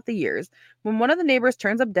there throughout the years? When one of the neighbors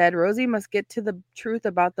turns up dead, Rosie must get to the truth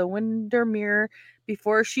about the Windermere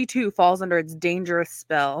before she too falls under its dangerous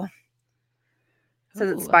spell. It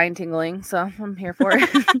says it's spine tingling, so I'm here for it.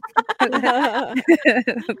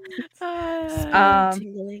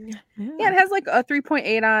 Tingling. Yeah, it has like a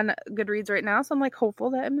 3.8 on Goodreads right now, so I'm like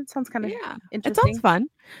hopeful that it sounds kind of It interesting. sounds fun.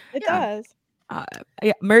 It does.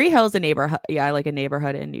 Yeah, Murray Hill's a neighborhood. Yeah, like a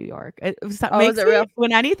neighborhood in New York. It Is it real?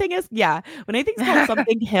 When anything's called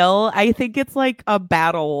something Hill, I think it's like a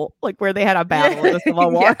battle, like where they had a battle in the Civil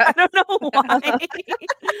War. Yeah. I don't know why.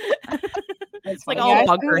 It's like funny. all Yeah,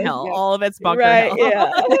 Bunker yeah. Hill. All of it's Bunker Right, Hill.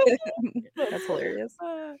 yeah. That's hilarious.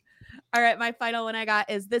 All right, my final one I got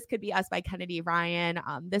is This Could Be Us by Kennedy Ryan.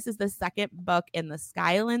 This is the second book in the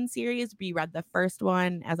Skyland series. We read the first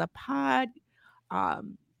one as a pod.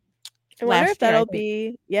 I wonder last if year, I that'll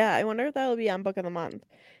think. be I wonder if that'll be on Book of the Month,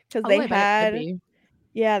 because Oh, they I bet it had could be.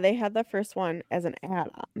 they had the first one as an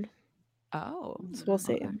add-on. Oh, So we'll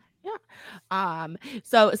see. okay. Yeah.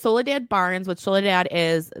 So Soledad Barnes, which Soledad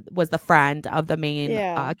was the friend of the main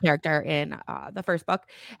character in the first book,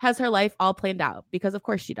 has her life all planned out, because of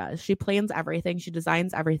course she does. She plans everything, she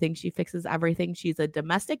designs everything, she fixes everything. She's a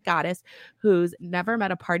domestic goddess who's never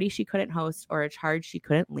met a party she couldn't host or a charge she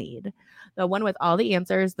couldn't lead. The one with all the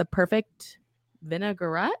answers, the perfect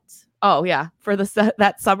vinaigrette. Oh yeah, for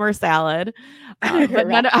that summer salad. But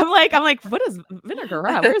I'm like, what is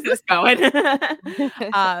vinaigrette? Where's this going?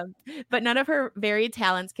 But none of her varied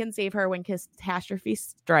talents can save her when catastrophe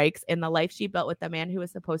strikes, and the life she built with the man who was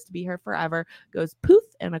supposed to be her forever goes poof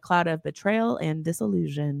in a cloud of betrayal and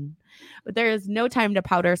disillusion. But there is no time to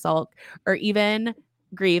powder sulk or even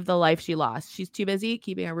grieve the life she lost. She's too busy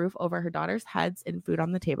keeping a roof over her daughter's heads and food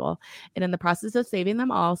on the table. And in the process of saving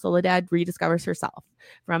them all, Soledad rediscovers herself.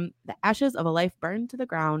 From the ashes of a life burned to the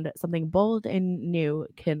ground, something bold and new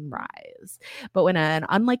can rise. But when an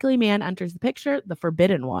unlikely man enters the picture, the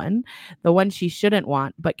forbidden one, the one she shouldn't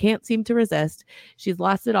want but can't seem to resist, she's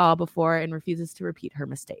lost it all before and refuses to repeat her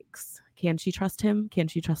mistakes. Can she trust him? Can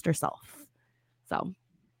she trust herself? So,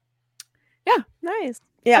 yeah. Nice.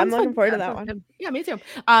 Yeah, I'm Sounds looking fun. forward to Yeah, that sounds one. good. Yeah, me too.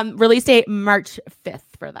 Release date March 5th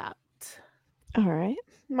for that. All right.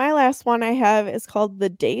 My last one I have is called The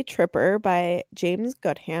Day Tripper by James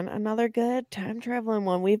Goodhand. Another good time traveling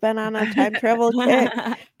one. We've been on a time travel kick.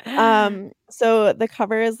 So the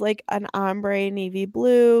cover is like an ombre navy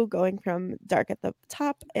blue going from dark at the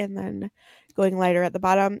top and then going lighter at the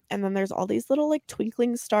bottom. And then there's all these little like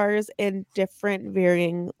twinkling stars in different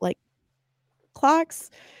varying like clocks,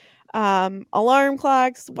 alarm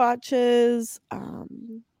clocks, watches. Oh,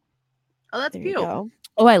 that's There you cute. go.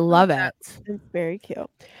 Oh, I love that. it. It's very cute.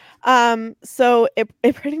 So it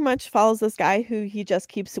pretty much follows this guy who he just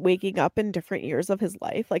keeps waking up in different years of his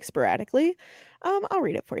life, like sporadically. I'll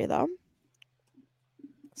read it for you though.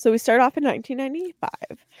 So we start off in 1995.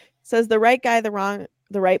 It says the right guy, the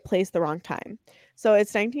right place, the wrong time. So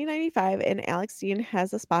it's 1995 and Alex Dean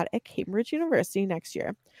has a spot at Cambridge University next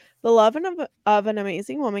year. The love of an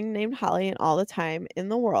amazing woman named Holly and all the time in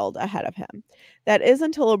the world ahead of him. That is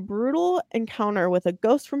until a brutal encounter with a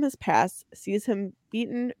ghost from his past sees him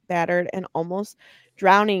beaten, battered, and almost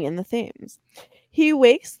drowning in the Thames. He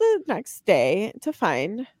wakes the next day to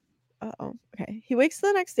find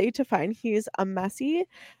he's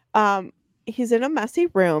in a messy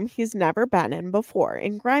room he's never been in before,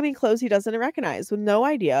 in grimy clothes he doesn't recognize, with no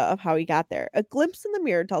idea of how he got there. A glimpse in the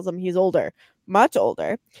mirror tells him he's older, much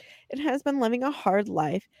older, and has been living a hard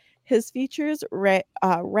life. His features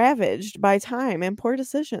ravaged by time and poor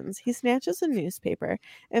decisions. He snatches a newspaper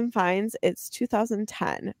and finds it's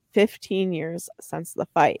 2010, 15 years since the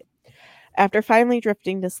fight. After finally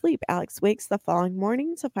drifting to sleep, Alex wakes the following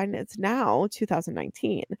morning to find it's now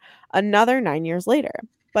 2019, another 9 years later.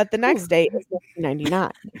 But the next day is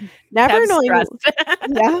 1999.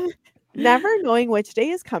 Never knowing which day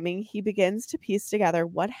is coming, he begins to piece together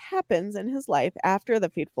what happens in his life after the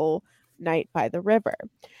fateful night by the river.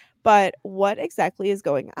 But what exactly is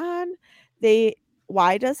going on?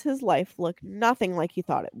 Why does his life look nothing like he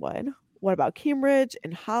thought it would? What about Cambridge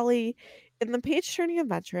and Holly? In the page-turning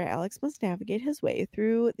adventure, Alex must navigate his way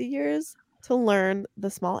through the years to learn the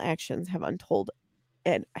small actions have an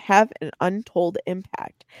untold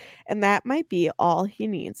impact. And that might be all he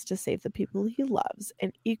needs to save the people he loves,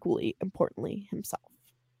 and equally importantly, himself.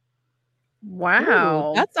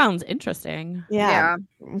 Wow. Ooh, that sounds interesting. Yeah.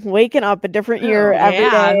 Waking up a different year every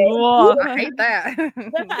yeah. day. I hate that.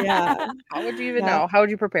 Yeah. How would you even Yeah. know? How would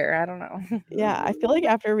you prepare? I don't know. Yeah, I feel like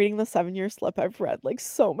after reading the 7-year slip, I've read like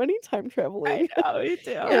so many time traveling. know, me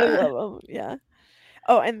too. I love them. Yeah.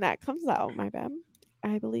 Oh, and that comes out, my bad,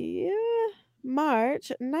 I believe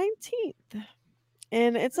March 19th.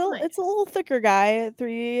 And it's a little thicker guy,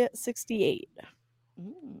 368.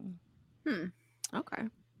 Okay.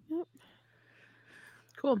 Yep.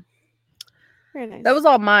 Cool. Very nice. That was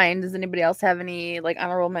all mine. Does anybody else have any like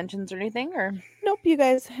honorable mentions or anything? Or Nope, you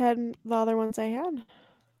guys had the other ones I had.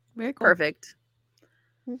 Very cool. perfect.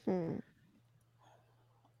 Mm-hmm.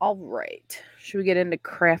 All right. Should we get into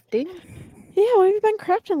crafting? Yeah, what have you been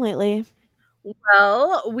crafting lately?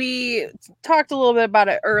 Well, we talked a little bit about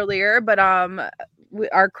it earlier, but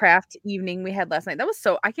our craft evening we had last night. That was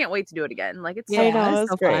I can't wait to do it again. Like it's so I know, fun. it was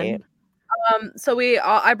so great. fun. So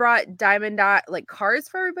I brought diamond dot like cards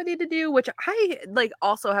for everybody to do, which I like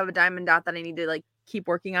also have a diamond dot that I need to like keep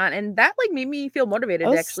working on, and that like made me feel motivated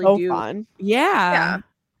That to was actually so do. fun. Yeah.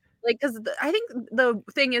 Like, because I think the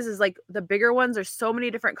thing is like the bigger ones are so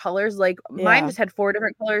many different colors. Like mine Yeah. just had 4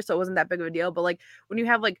 different colors, so it wasn't that big of a deal. But like when you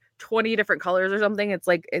have like 20 different colors or something, it's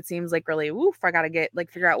like it seems like really woof. I gotta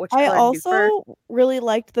figure out which I color to do first. also really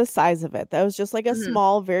liked the size of it. That was just like a Mhm.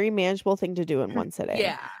 small, very manageable thing to do in one sitting.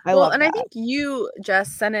 Yeah. I Well, love and that. I think you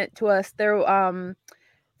just sent it to us.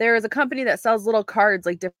 There is a company that sells little cards,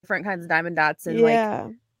 like different kinds of diamond dots and yeah.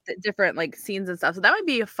 like different like scenes and stuff. So that might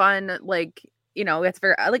be a fun like. You know, it's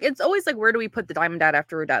very like it's always like where do we put the diamond dot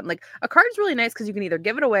after we're done? Like a card's really nice because you can either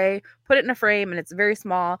give it away, put it in a frame, and it's very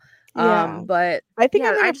small. Yeah. But I think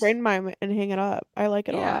yeah, I'm gonna I just- frame mine and hang it up. I like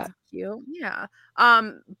it a Yeah. lot. cute. Yeah.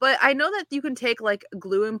 But I know that you can take like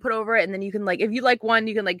glue and put over it, and then you can like if you like one,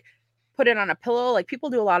 you can like put it on a pillow. Like people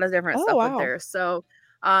do a lot of different Oh, stuff wow. with theirs. So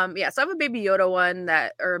yeah, so I have a Baby Yoda one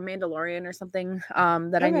or Mandalorian or something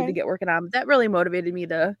that I need to Okay. get working on. That really motivated me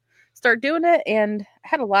to start doing it, and I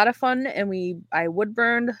had a lot of fun. And I wood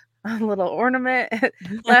burned a little ornament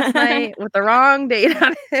last night with the wrong date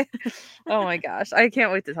on it. Oh my gosh, I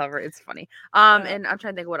can't wait to tell her. It's funny. And I'm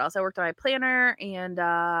trying to think of what else. I worked on my planner, and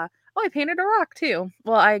I painted a rock too.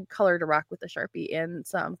 Well, I colored a rock with a Sharpie and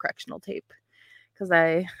some correctional tape because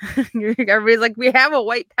everybody's like, we have a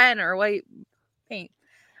white pen or a white paint.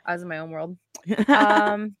 I was in my own world.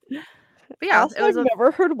 But yeah, Also, I've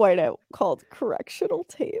never heard whiteout called correctional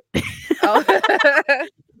tape. Oh.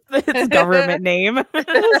 It's government name. I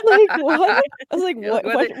was like, what? I was like, what?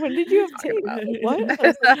 When did you obtain what? I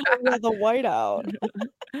was like, oh, yeah, the whiteout.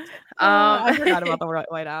 I forgot about the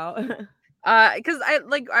whiteout. Because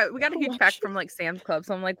we got a huge pack from like Sam's Club,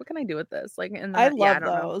 so I'm like, what can I do with this? Like, and I then, love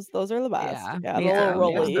those. Those are the best. Yeah, the little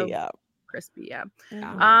rolly. Yeah, crispy. Yeah.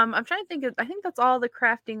 I'm trying to think. I think that's all the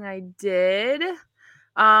crafting I did.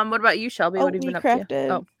 What about you, Shelby? What have you been up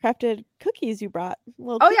to? Crafted cookies you brought.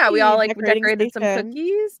 Yeah, we all like decorated some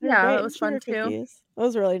cookies. Yeah, that was fun too. Cookies. That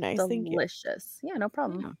was really nice. Delicious. Thank you. Yeah, no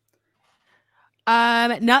problem.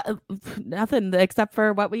 Nothing except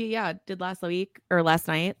for what we did last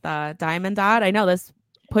night, the Diamond Dot. I know this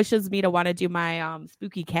pushes me to want to do my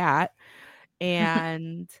spooky cat.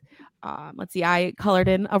 And let's see, I colored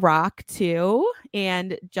in a rock too,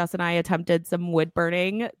 and Jess and I attempted some wood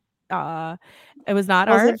burning. It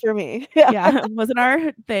wasn't for me. Yeah, it wasn't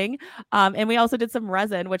our thing. And we also did some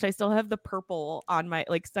resin, which I still have the purple on my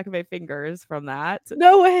stuck in my fingers from that.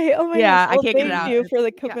 No way. Oh my gosh. I can't get it out. Thank you for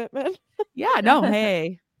the commitment. Yeah, no,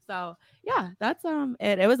 hey. So yeah, that's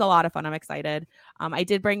it. It was a lot of fun. I'm excited. I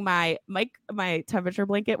did bring my temperature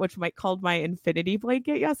blanket, which Mike called my infinity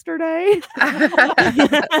blanket yesterday. But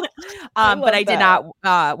I did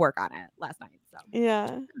not work on it last night. So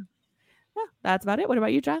yeah, that's about it. What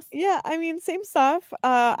about you, Jess? Yeah, I mean, same stuff.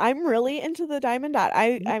 I'm really into the Diamond Dot.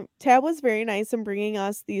 Tab was very nice in bringing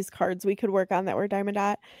us these cards we could work on that were Diamond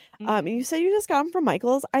Dot. You said you just got them from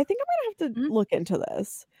Michael's. I think I'm gonna have to look into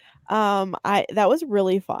this. That was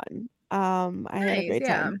really fun. I had a great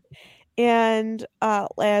time. And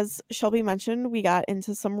as Shelby mentioned, we got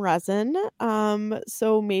into some resin.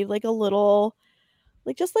 So made like a little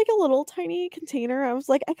tiny container. I was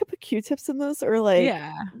like, I could put Q-tips in this, or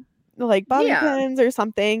like bobby pins or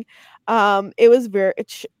something. It was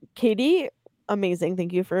Katie, amazing.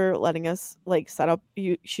 Thank you for letting us set up.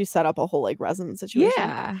 She set up a whole resin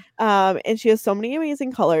situation. And she has so many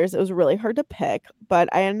amazing colors. It was really hard to pick, but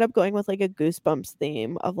I ended up going with a Goosebumps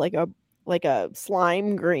theme of a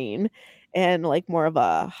slime green and more of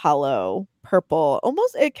a hollow purple.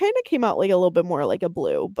 Almost, it kind of came out a little bit more like a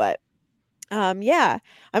blue, but I'm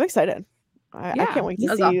excited. I can't wait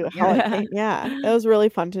to see how it came. Yeah, it was really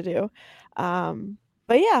fun to do.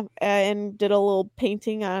 But yeah, and did a little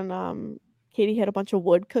painting on Katie had a bunch of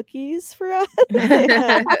wood cookies for us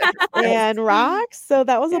and rocks. So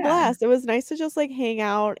that was a blast. It was nice to just hang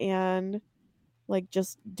out and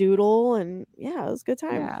just doodle, and it was a good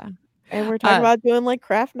time. Yeah. And we're talking about doing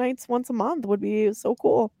craft nights once a month would be so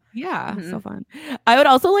cool. Yeah, so fun. I would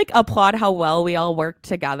also applaud how well we all worked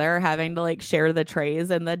together, having to share the trays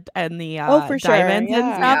and the for sure. diamonds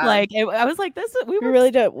and stuff. I was like, we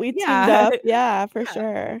really did. We teamed up. Yeah, for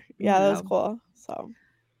sure. Yeah, that was cool. So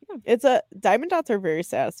it's Diamond Dots are very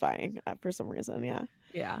satisfying for some reason.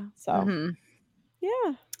 Yeah. So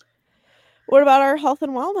yeah. What about our health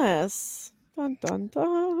and wellness? Dun, dun,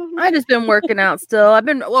 dun. I just been working out still.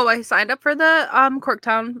 I signed up for the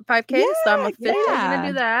Corktown 5K, so I'm officially gonna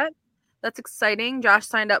do that. That's exciting. Josh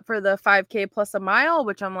signed up for the 5K plus a mile,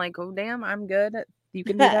 which I'm like, oh damn, I'm good. You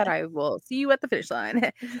can do that. I will see you at the finish line.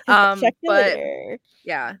 Check you later.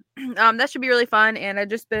 Yeah, that should be really fun. And I've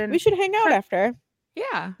just been. We should hang out after.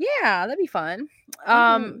 Yeah, that'd be fun.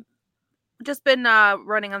 Just been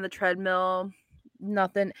running on the treadmill.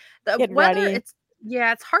 Nothing. The weather. Ready.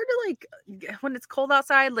 It's hard to when it's cold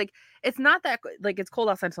outside. It's not that it's cold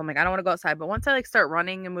outside, so I'm I don't want to go outside. But once I start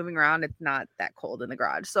running and moving around, it's not that cold in the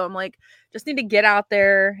garage. So I'm just need to get out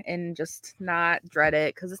there and just not dread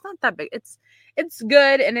it, because it's not that big. It's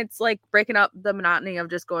good, and it's breaking up the monotony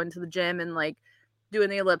of just going to the gym and doing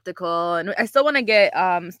the elliptical. And I still want to get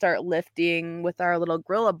start lifting with our little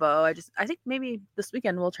Gorilla bow. I think maybe this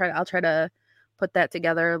weekend I'll try to put that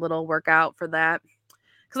together, a little workout for that.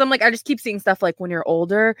 Because I'm I just keep seeing stuff when you're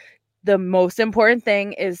older, the most important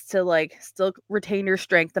thing is to still retain your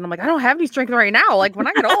strength. And I'm I don't have any strength right now. When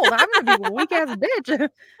I get old, I'm gonna be a weak ass bitch.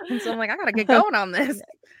 And so I'm I gotta get going on this.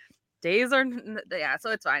 Days are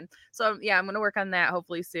so it's fine. So I'm gonna work on that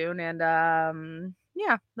hopefully soon. And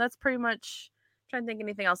that's pretty much. Trying to think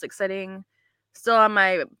anything else Still on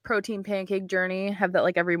my protein pancake journey. Have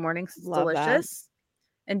that every morning. It's delicious.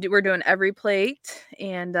 and we're doing every plate.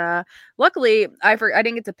 And luckily, I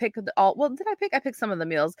didn't get to pick all. Well, did I pick? I picked some of the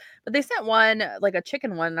meals, but they sent one like a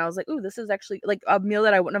chicken one, and I was like, "Ooh, this is actually like a meal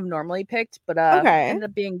that I wouldn't have normally picked," but Okay. ended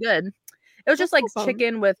up being good. It was just That's like awesome.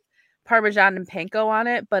 chicken with Parmesan and panko on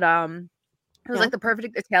it, but it was Yeah. like the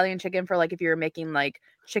perfect Italian chicken for like if you're making like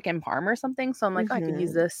chicken parm or something. So I'm like, oh, I could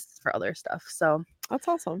use Mhm. this for other stuff. So That's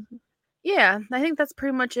awesome. yeah, I think that's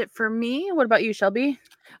pretty much it for me. What about you, Shelby?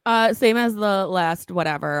 Same as the last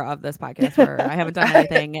whatever of this podcast where I haven't done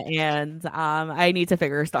anything and I need to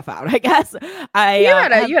figure stuff out. I guess I You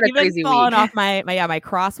had a have even crazy fallen week. off my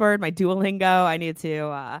crossword, my Duolingo. I need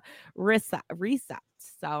to reset.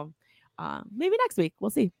 So maybe next week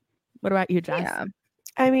we'll see. What about you, Jess? Yeah.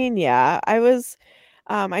 I mean, yeah,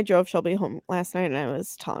 I drove Shelby home last night and I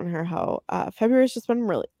was telling her how February's just been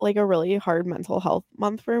really like a really hard mental health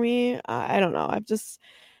month for me. I don't know. I'm just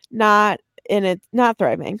not in it, not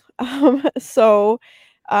thriving. So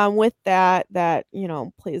with that, you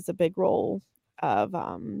know, plays a big role of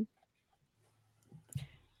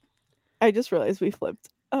I just realized we flipped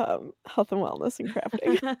health and wellness and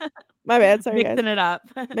crafting. My bad, sorry Mixing guys. it up.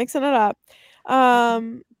 Mixing it up.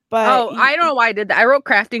 But Oh, I don't know why I did that. I wrote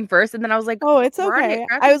crafting first, and then I was like, oh, it's we're already okay.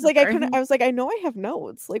 at I crafting was like, center. I was like, I know I have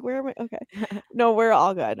notes. Like, where am I? Okay. No, we're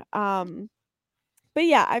all good. But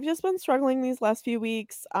yeah, I've just been struggling these last few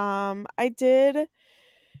weeks. I did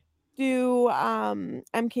do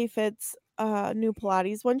MK Fit's new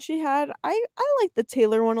Pilates one she had. I like the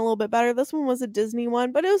Taylor one a little bit better. This one was a Disney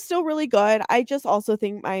one, but it was still really good. I just also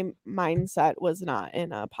think my mindset was not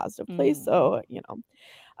in a positive place. So, you know.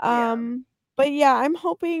 Yeah. But yeah, I'm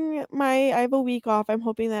hoping I have a week off. I'm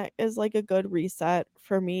hoping that is like a good reset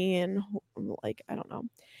for me and like I don't know.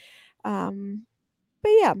 But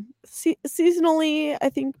yeah, seasonally I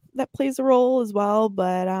think that plays a role as well,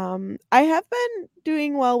 but I have been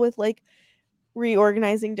doing well with like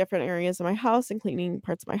reorganizing different areas of my house and cleaning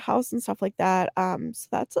parts of my house and stuff like that. So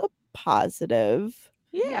that's a positive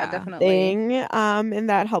Yeah, definitely. thing. And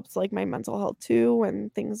that helps like my mental health too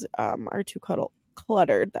when things are too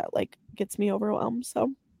cluttered, that like gets me overwhelmed.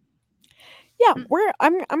 So yeah,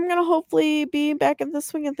 I'm gonna hopefully be back in the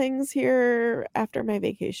swing of things here after my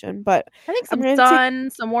vacation. But I think I'm some gonna sun,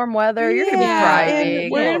 some warm weather. You're gonna be Yeah, thriving.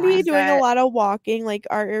 and we're get gonna a be doing a reset. lot of walking. Like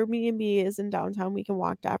our Airbnb is in downtown, we can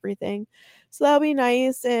walk to everything, so that'll be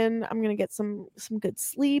nice. And I'm gonna get some good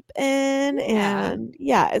sleep in, Yeah. and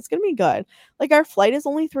yeah, it's gonna be good. Like our flight is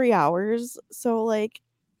only 3 hours, so like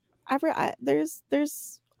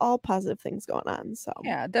there's all positive things going on. So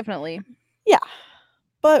Yeah, definitely. yeah.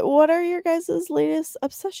 But what are your guys' latest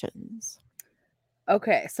obsessions?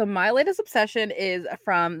 Okay, so my latest obsession is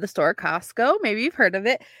from the store Costco. Maybe you've heard of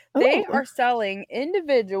it. They Oh. are selling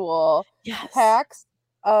individual Yes. packs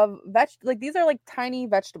of like these are like tiny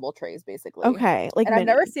vegetable trays basically. Okay, like And I've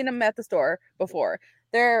never mini. seen them at the store before.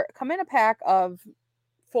 They're come in a pack of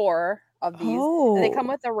 4 of these. And they come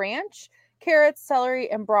Oh, with a ranch, carrots,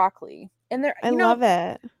 celery, and broccoli. And they're I love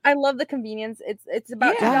it. I love the convenience. It's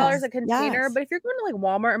about $2 Yes. a container, Yes. but if you're going to like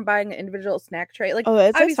Walmart and buying an individual snack tray, like Oh,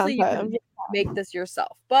 it's obviously you expensive. can make this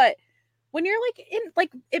yourself. But when you're like in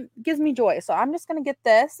like it gives me joy. So I'm just gonna get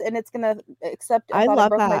this and it's gonna accept I thought love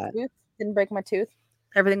broke my that. tooth. Didn't break my tooth.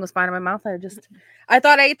 Everything was fine in my mouth. I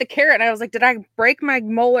thought I ate the carrot and I was like, did I break my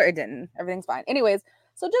molar? It didn't. Everything's fine. Anyways,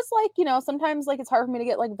 so just like, you know, sometimes like it's hard for me to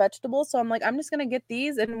get like vegetables. So I'm like, I'm just gonna get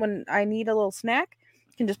these and when I need a little snack,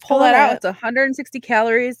 I can just pull love that out. it. It's 160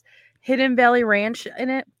 calories, Hidden Valley Ranch in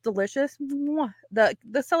it. Delicious. Mwah.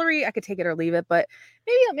 The celery, I could take it or leave it, but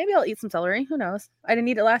maybe I'll eat some celery. Who knows? I didn't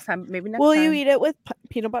eat it last time, but maybe next Will time. you eat it with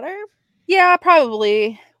peanut butter? Yeah,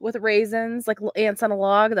 probably with raisins, like ants on a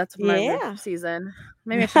log. That's my Yeah. season.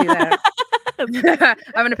 Maybe I should do that.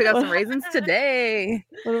 I'm gonna pick up some raisins today.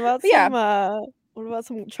 What about But yeah. what about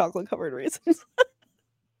some chocolate covered raisins?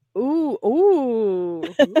 Ooh.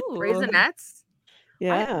 Ooh. Raisinets.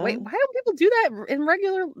 Yeah. Wait, why don't people do that in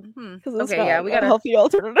regular? Because it's Okay, yeah, we a gotta healthy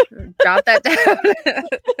alternative. jot that down.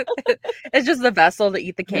 It's just the vessel to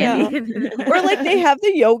eat the candy. Or like they have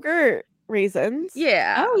the yogurt raisins.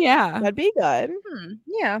 Yeah. Oh yeah. That'd be good.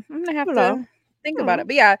 Yeah, I'm gonna have I to don't know. think about it.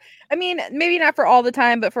 But yeah, I mean, maybe not for all the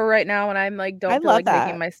time, but for right now when I'm like don't I feel love like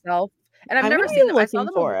making that. myself. And I've I'm never gonna seen be them. I saw looking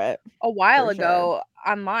them for it. a while for sure. ago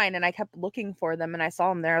online, and I kept looking for them, and I saw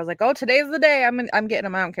them there. I was like, oh, today's the day. I'm getting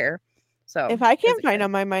them. I don't care. So If I it's can't find exciting.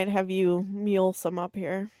 them, I might have you mule some up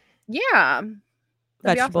here. Yeah, that'd be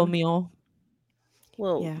Vegetable awesome. meal.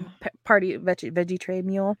 Little Yeah. party veggie tray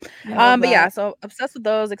meal. I love But yeah, that. so obsessed with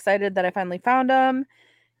those. Excited that I finally found them.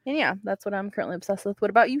 And yeah, that's what I'm currently obsessed with. What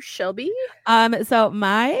about you, Shelby? So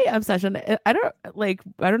my obsession, I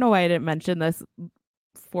don't know why I didn't mention this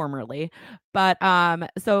formerly. But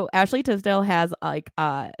so Ashley Tisdale has like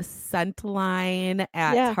a scent line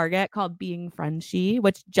at Yeah. Target called Being Frenchy,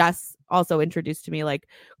 which Jess also introduced to me like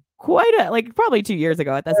quite a like probably 2 years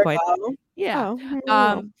ago at this point. Yeah.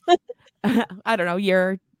 Oh, I don't know,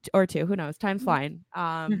 year or two, who knows? Time's flying.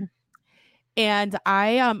 And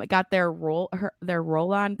I got their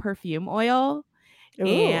roll-on perfume oil.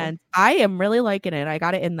 And I am really liking it. I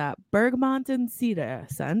got it in the Bergamot and Cedar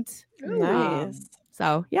scent. nice.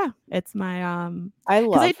 So yeah, it's my I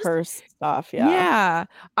love just- her stuff. Yeah.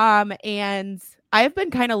 And I've been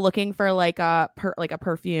kind of looking for like a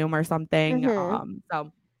perfume or something. Mhm.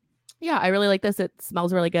 So yeah, I really like this. It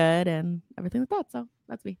smells really good and everything like that. So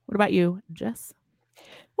that's me. What about you, Jess?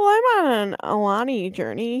 Well, I'm on an Alani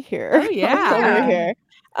journey here. Oh, yeah. over here.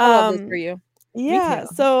 I love this for you. Yeah,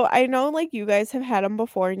 too. so I know like you guys have had them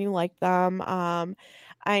before and you like them.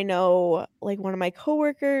 I know like one of my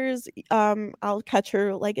coworkers, I'll catch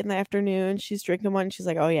her like in the afternoon. She's drinking one. She's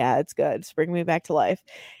like, "Oh yeah, it's good. It's bringing me back to life."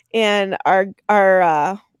 And our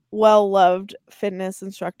well-loved fitness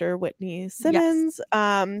instructor Whitney Simmons,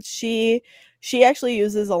 she actually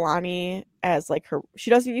uses Alani as like her. She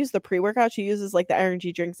doesn't use the pre-workout. She uses like the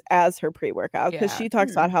energy drinks as her pre-workout because Yeah. she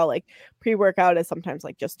talks about how like pre-workout is sometimes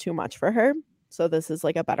like just too much for her. So this is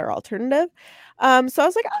like a better alternative. So I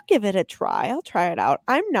was like, I'll give it a try. I'll try it out.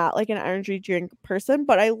 I'm not like an energy drink person,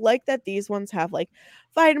 but I like that these ones have like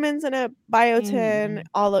vitamins in it, biotin,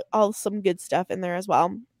 all some good stuff in there as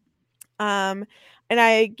well. And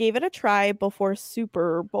I gave it a try before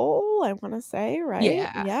Super Bowl, I want to say, right?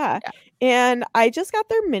 Yeah. And I just got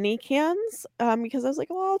their mini cans because I was like,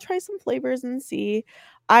 well, I'll try some flavors and see.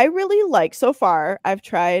 I really like so far. I've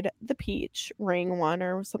tried the peach ring one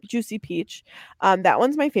or some juicy peach. That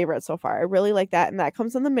one's my favorite so far. I really like that, and that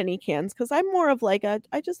comes in the mini cans because I'm more of like I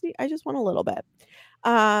just want a little bit.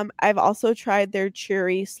 I've also tried their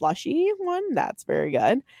cherry slushy one. That's very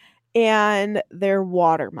good, and their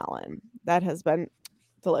watermelon. That has been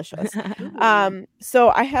delicious. So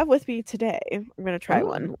I have with me today. I'm gonna try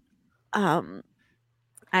one.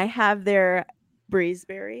 I have their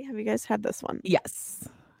Breezeberry. Have you guys had this one? Yes.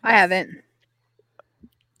 I haven't.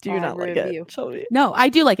 Do you not like review. it? Shelby? No, I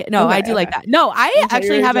do like it. No, I do like that. No, I Okay, actually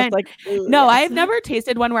you're just haven't. like, "Ooh, No, yes." I've never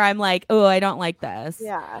tasted one where I'm like, oh, I don't like this.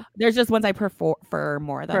 Yeah. There's just ones I prefer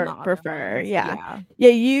more than the other Prefer, ones. yeah. Yeah,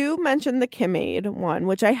 you mentioned the Kimade one,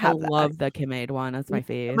 which I I have. that. love the Kimade one. That's my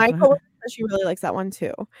favorite. My coworker says she really likes that one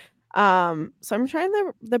too. So I'm trying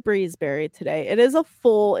the Breezeberry today. It's a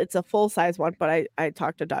full size one, but I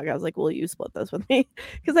talked to Doug. I was like, will you split this with me?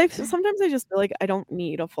 Because sometimes I just feel like I don't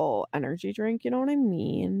need a full energy drink. You know what I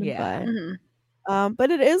mean? Yeah.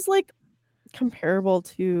 But it is like comparable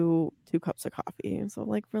to 2 cups of coffee. So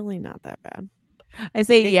like really not that bad. I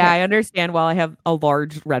say, I understand while I have a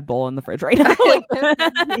large Red Bull in the fridge right now.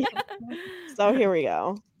 So here we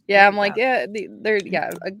go. Yeah, I'm like,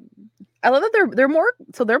 I love that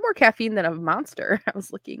they're more caffeine than a Monster. I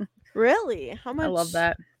was looking. Really? How much? I love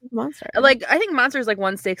that. Monster. Like, I think Monster is like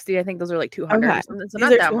 160. I think those are like 200 or something. So These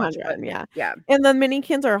not are that 200, much. But yeah. And the mini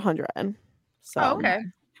cans are 100. So okay.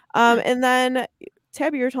 And then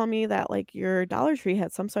Tabby, you were telling me that like your Dollar Tree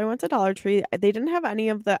had some. So I went to Dollar Tree. They didn't have any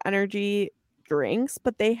of the energy drinks,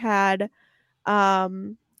 but they had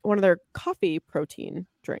one of their coffee protein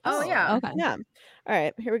drinks. Oh yeah. Okay. Yeah. All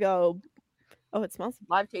right, here we go. Oh, it smells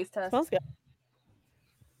Live taste test. smells good.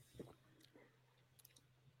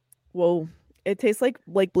 Whoa. It tastes like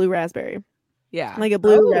blue raspberry. Yeah. Like a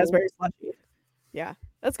blue Oh. raspberry slushy. Yeah.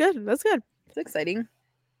 That's good. That's good. It's exciting.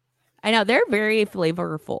 I know they're very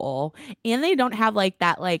flavorful, and they don't have like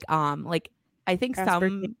that like I think Aspartame. some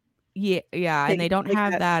and they Like- don't like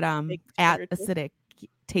have that big sugar taste. acidic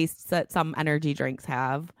tastes that some energy drinks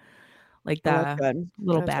have, like Oh, that's the good.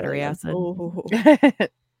 little That's battery really good. acid. Ooh.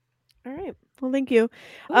 All right. Well, thank you.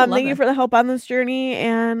 Ooh, love Thank you it. for the help on this journey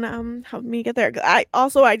and helping me get there.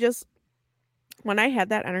 When I had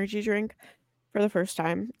that energy drink for the first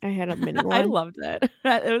time, I had a mini one. I loved it.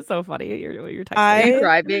 It was so funny. You're texting. Are you I-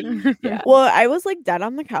 driving? Yeah. Well, I was like dead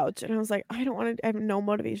on the couch and I was like, I don't want to, I have no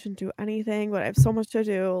motivation to do anything, but I have so much to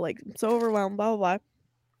do. Like, I'm so overwhelmed, blah, blah,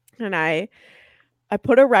 blah. And I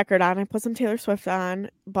put a record on, I put some Taylor Swift on,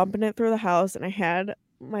 bumping it through the house, and I had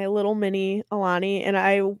my little mini Alani, and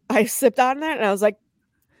I sipped on that and I was like,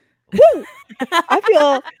 woo!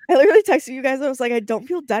 I literally texted you guys. I was like, I don't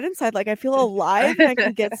feel dead inside. Like, I feel alive and I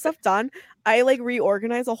can get stuff done. I like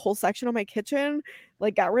reorganized a whole section of my kitchen,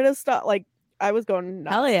 like got rid of stuff. Like, I was going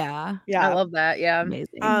nuts. Hell yeah. Yeah. I love that. Yeah.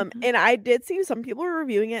 Amazing. And I did see some people were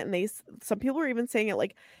reviewing it, and some people were even saying it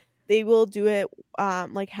like they will do it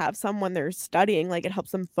like have some when they're studying, like it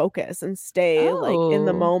helps them focus and stay like in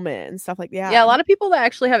the Oh. moment and stuff like that. Yeah, a lot of people that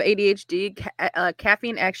actually have ADHD,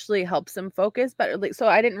 caffeine actually helps them focus. But like, so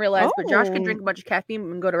I didn't realize, but Josh could Oh. drink a bunch of caffeine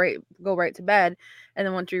and go right to bed, and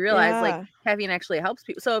then once we realized like Yeah. caffeine actually helps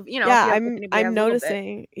people. So you know, Yeah, if you have, if anybody has I'm a little bit,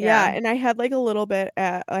 noticing. yeah. Yeah, and I had like a little bit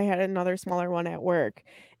I had another smaller one at work,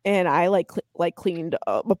 and I like cleaned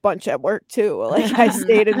up a bunch at work too. Like I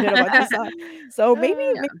stayed and did a bunch of stuff. So maybe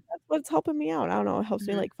Yeah. that's what's helping me out. I don't know. It helps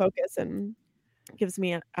me Mhm. like focus and gives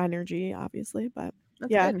me energy, obviously. But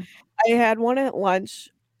That's yeah, good. I had one at lunch,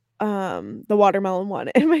 the watermelon one,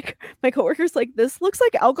 and my coworker's like, "This looks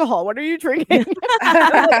like alcohol. What are you drinking?"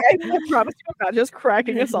 I'm like, I promise you, I'm not just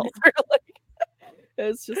cracking a seltzer. Like,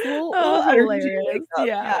 it's just a little energy hilarious. wake up.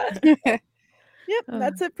 Yeah. Yep,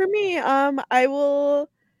 that's it for me. I will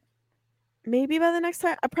maybe by the next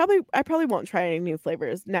time. I probably won't try any new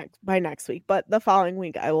flavors by next week, but the following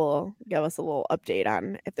week I will give us a little update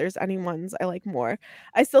on if there's any ones I like more.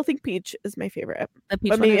 I still think peach is my favorite. The peach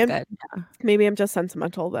But one maybe is I'm- good. Maybe I'm just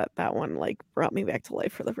sentimental that one like brought me back to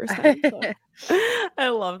life for the first time. So. I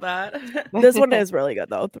love that. This one is really good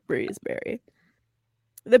though, the breeze berry.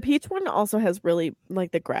 The peach one also has really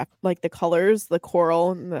like the colors, the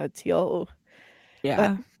coral and the teal.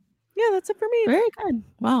 Yeah. Yeah, that's it for me. Very good.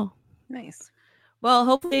 Wow. Nice. Well,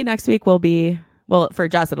 hopefully next week will be for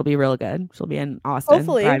Jess. It'll be real good. She'll be in Austin,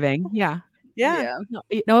 Hopefully. thriving. Yeah. Yeah. No,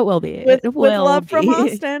 it will be. With It will love from be.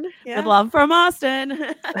 Austin. Yeah. With love from Austin.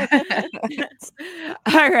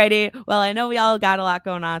 Alrighty. Well, I know we all got a lot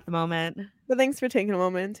going on at the moment. But thanks for taking a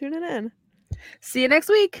moment and tuning in. See you next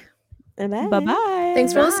week. And bye. Bye-bye.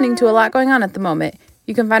 Thanks for listening to A Lot Going On at the Moment.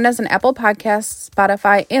 You can find us on Apple Podcasts,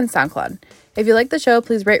 Spotify, and SoundCloud. If you like the show,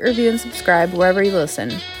 please rate, review, and subscribe wherever you listen.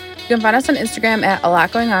 You can find us on Instagram at A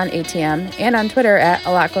Lot Going On ATM and on Twitter at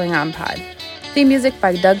A Lot Going On Pod. Theme music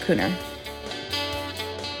by Doug Cooner.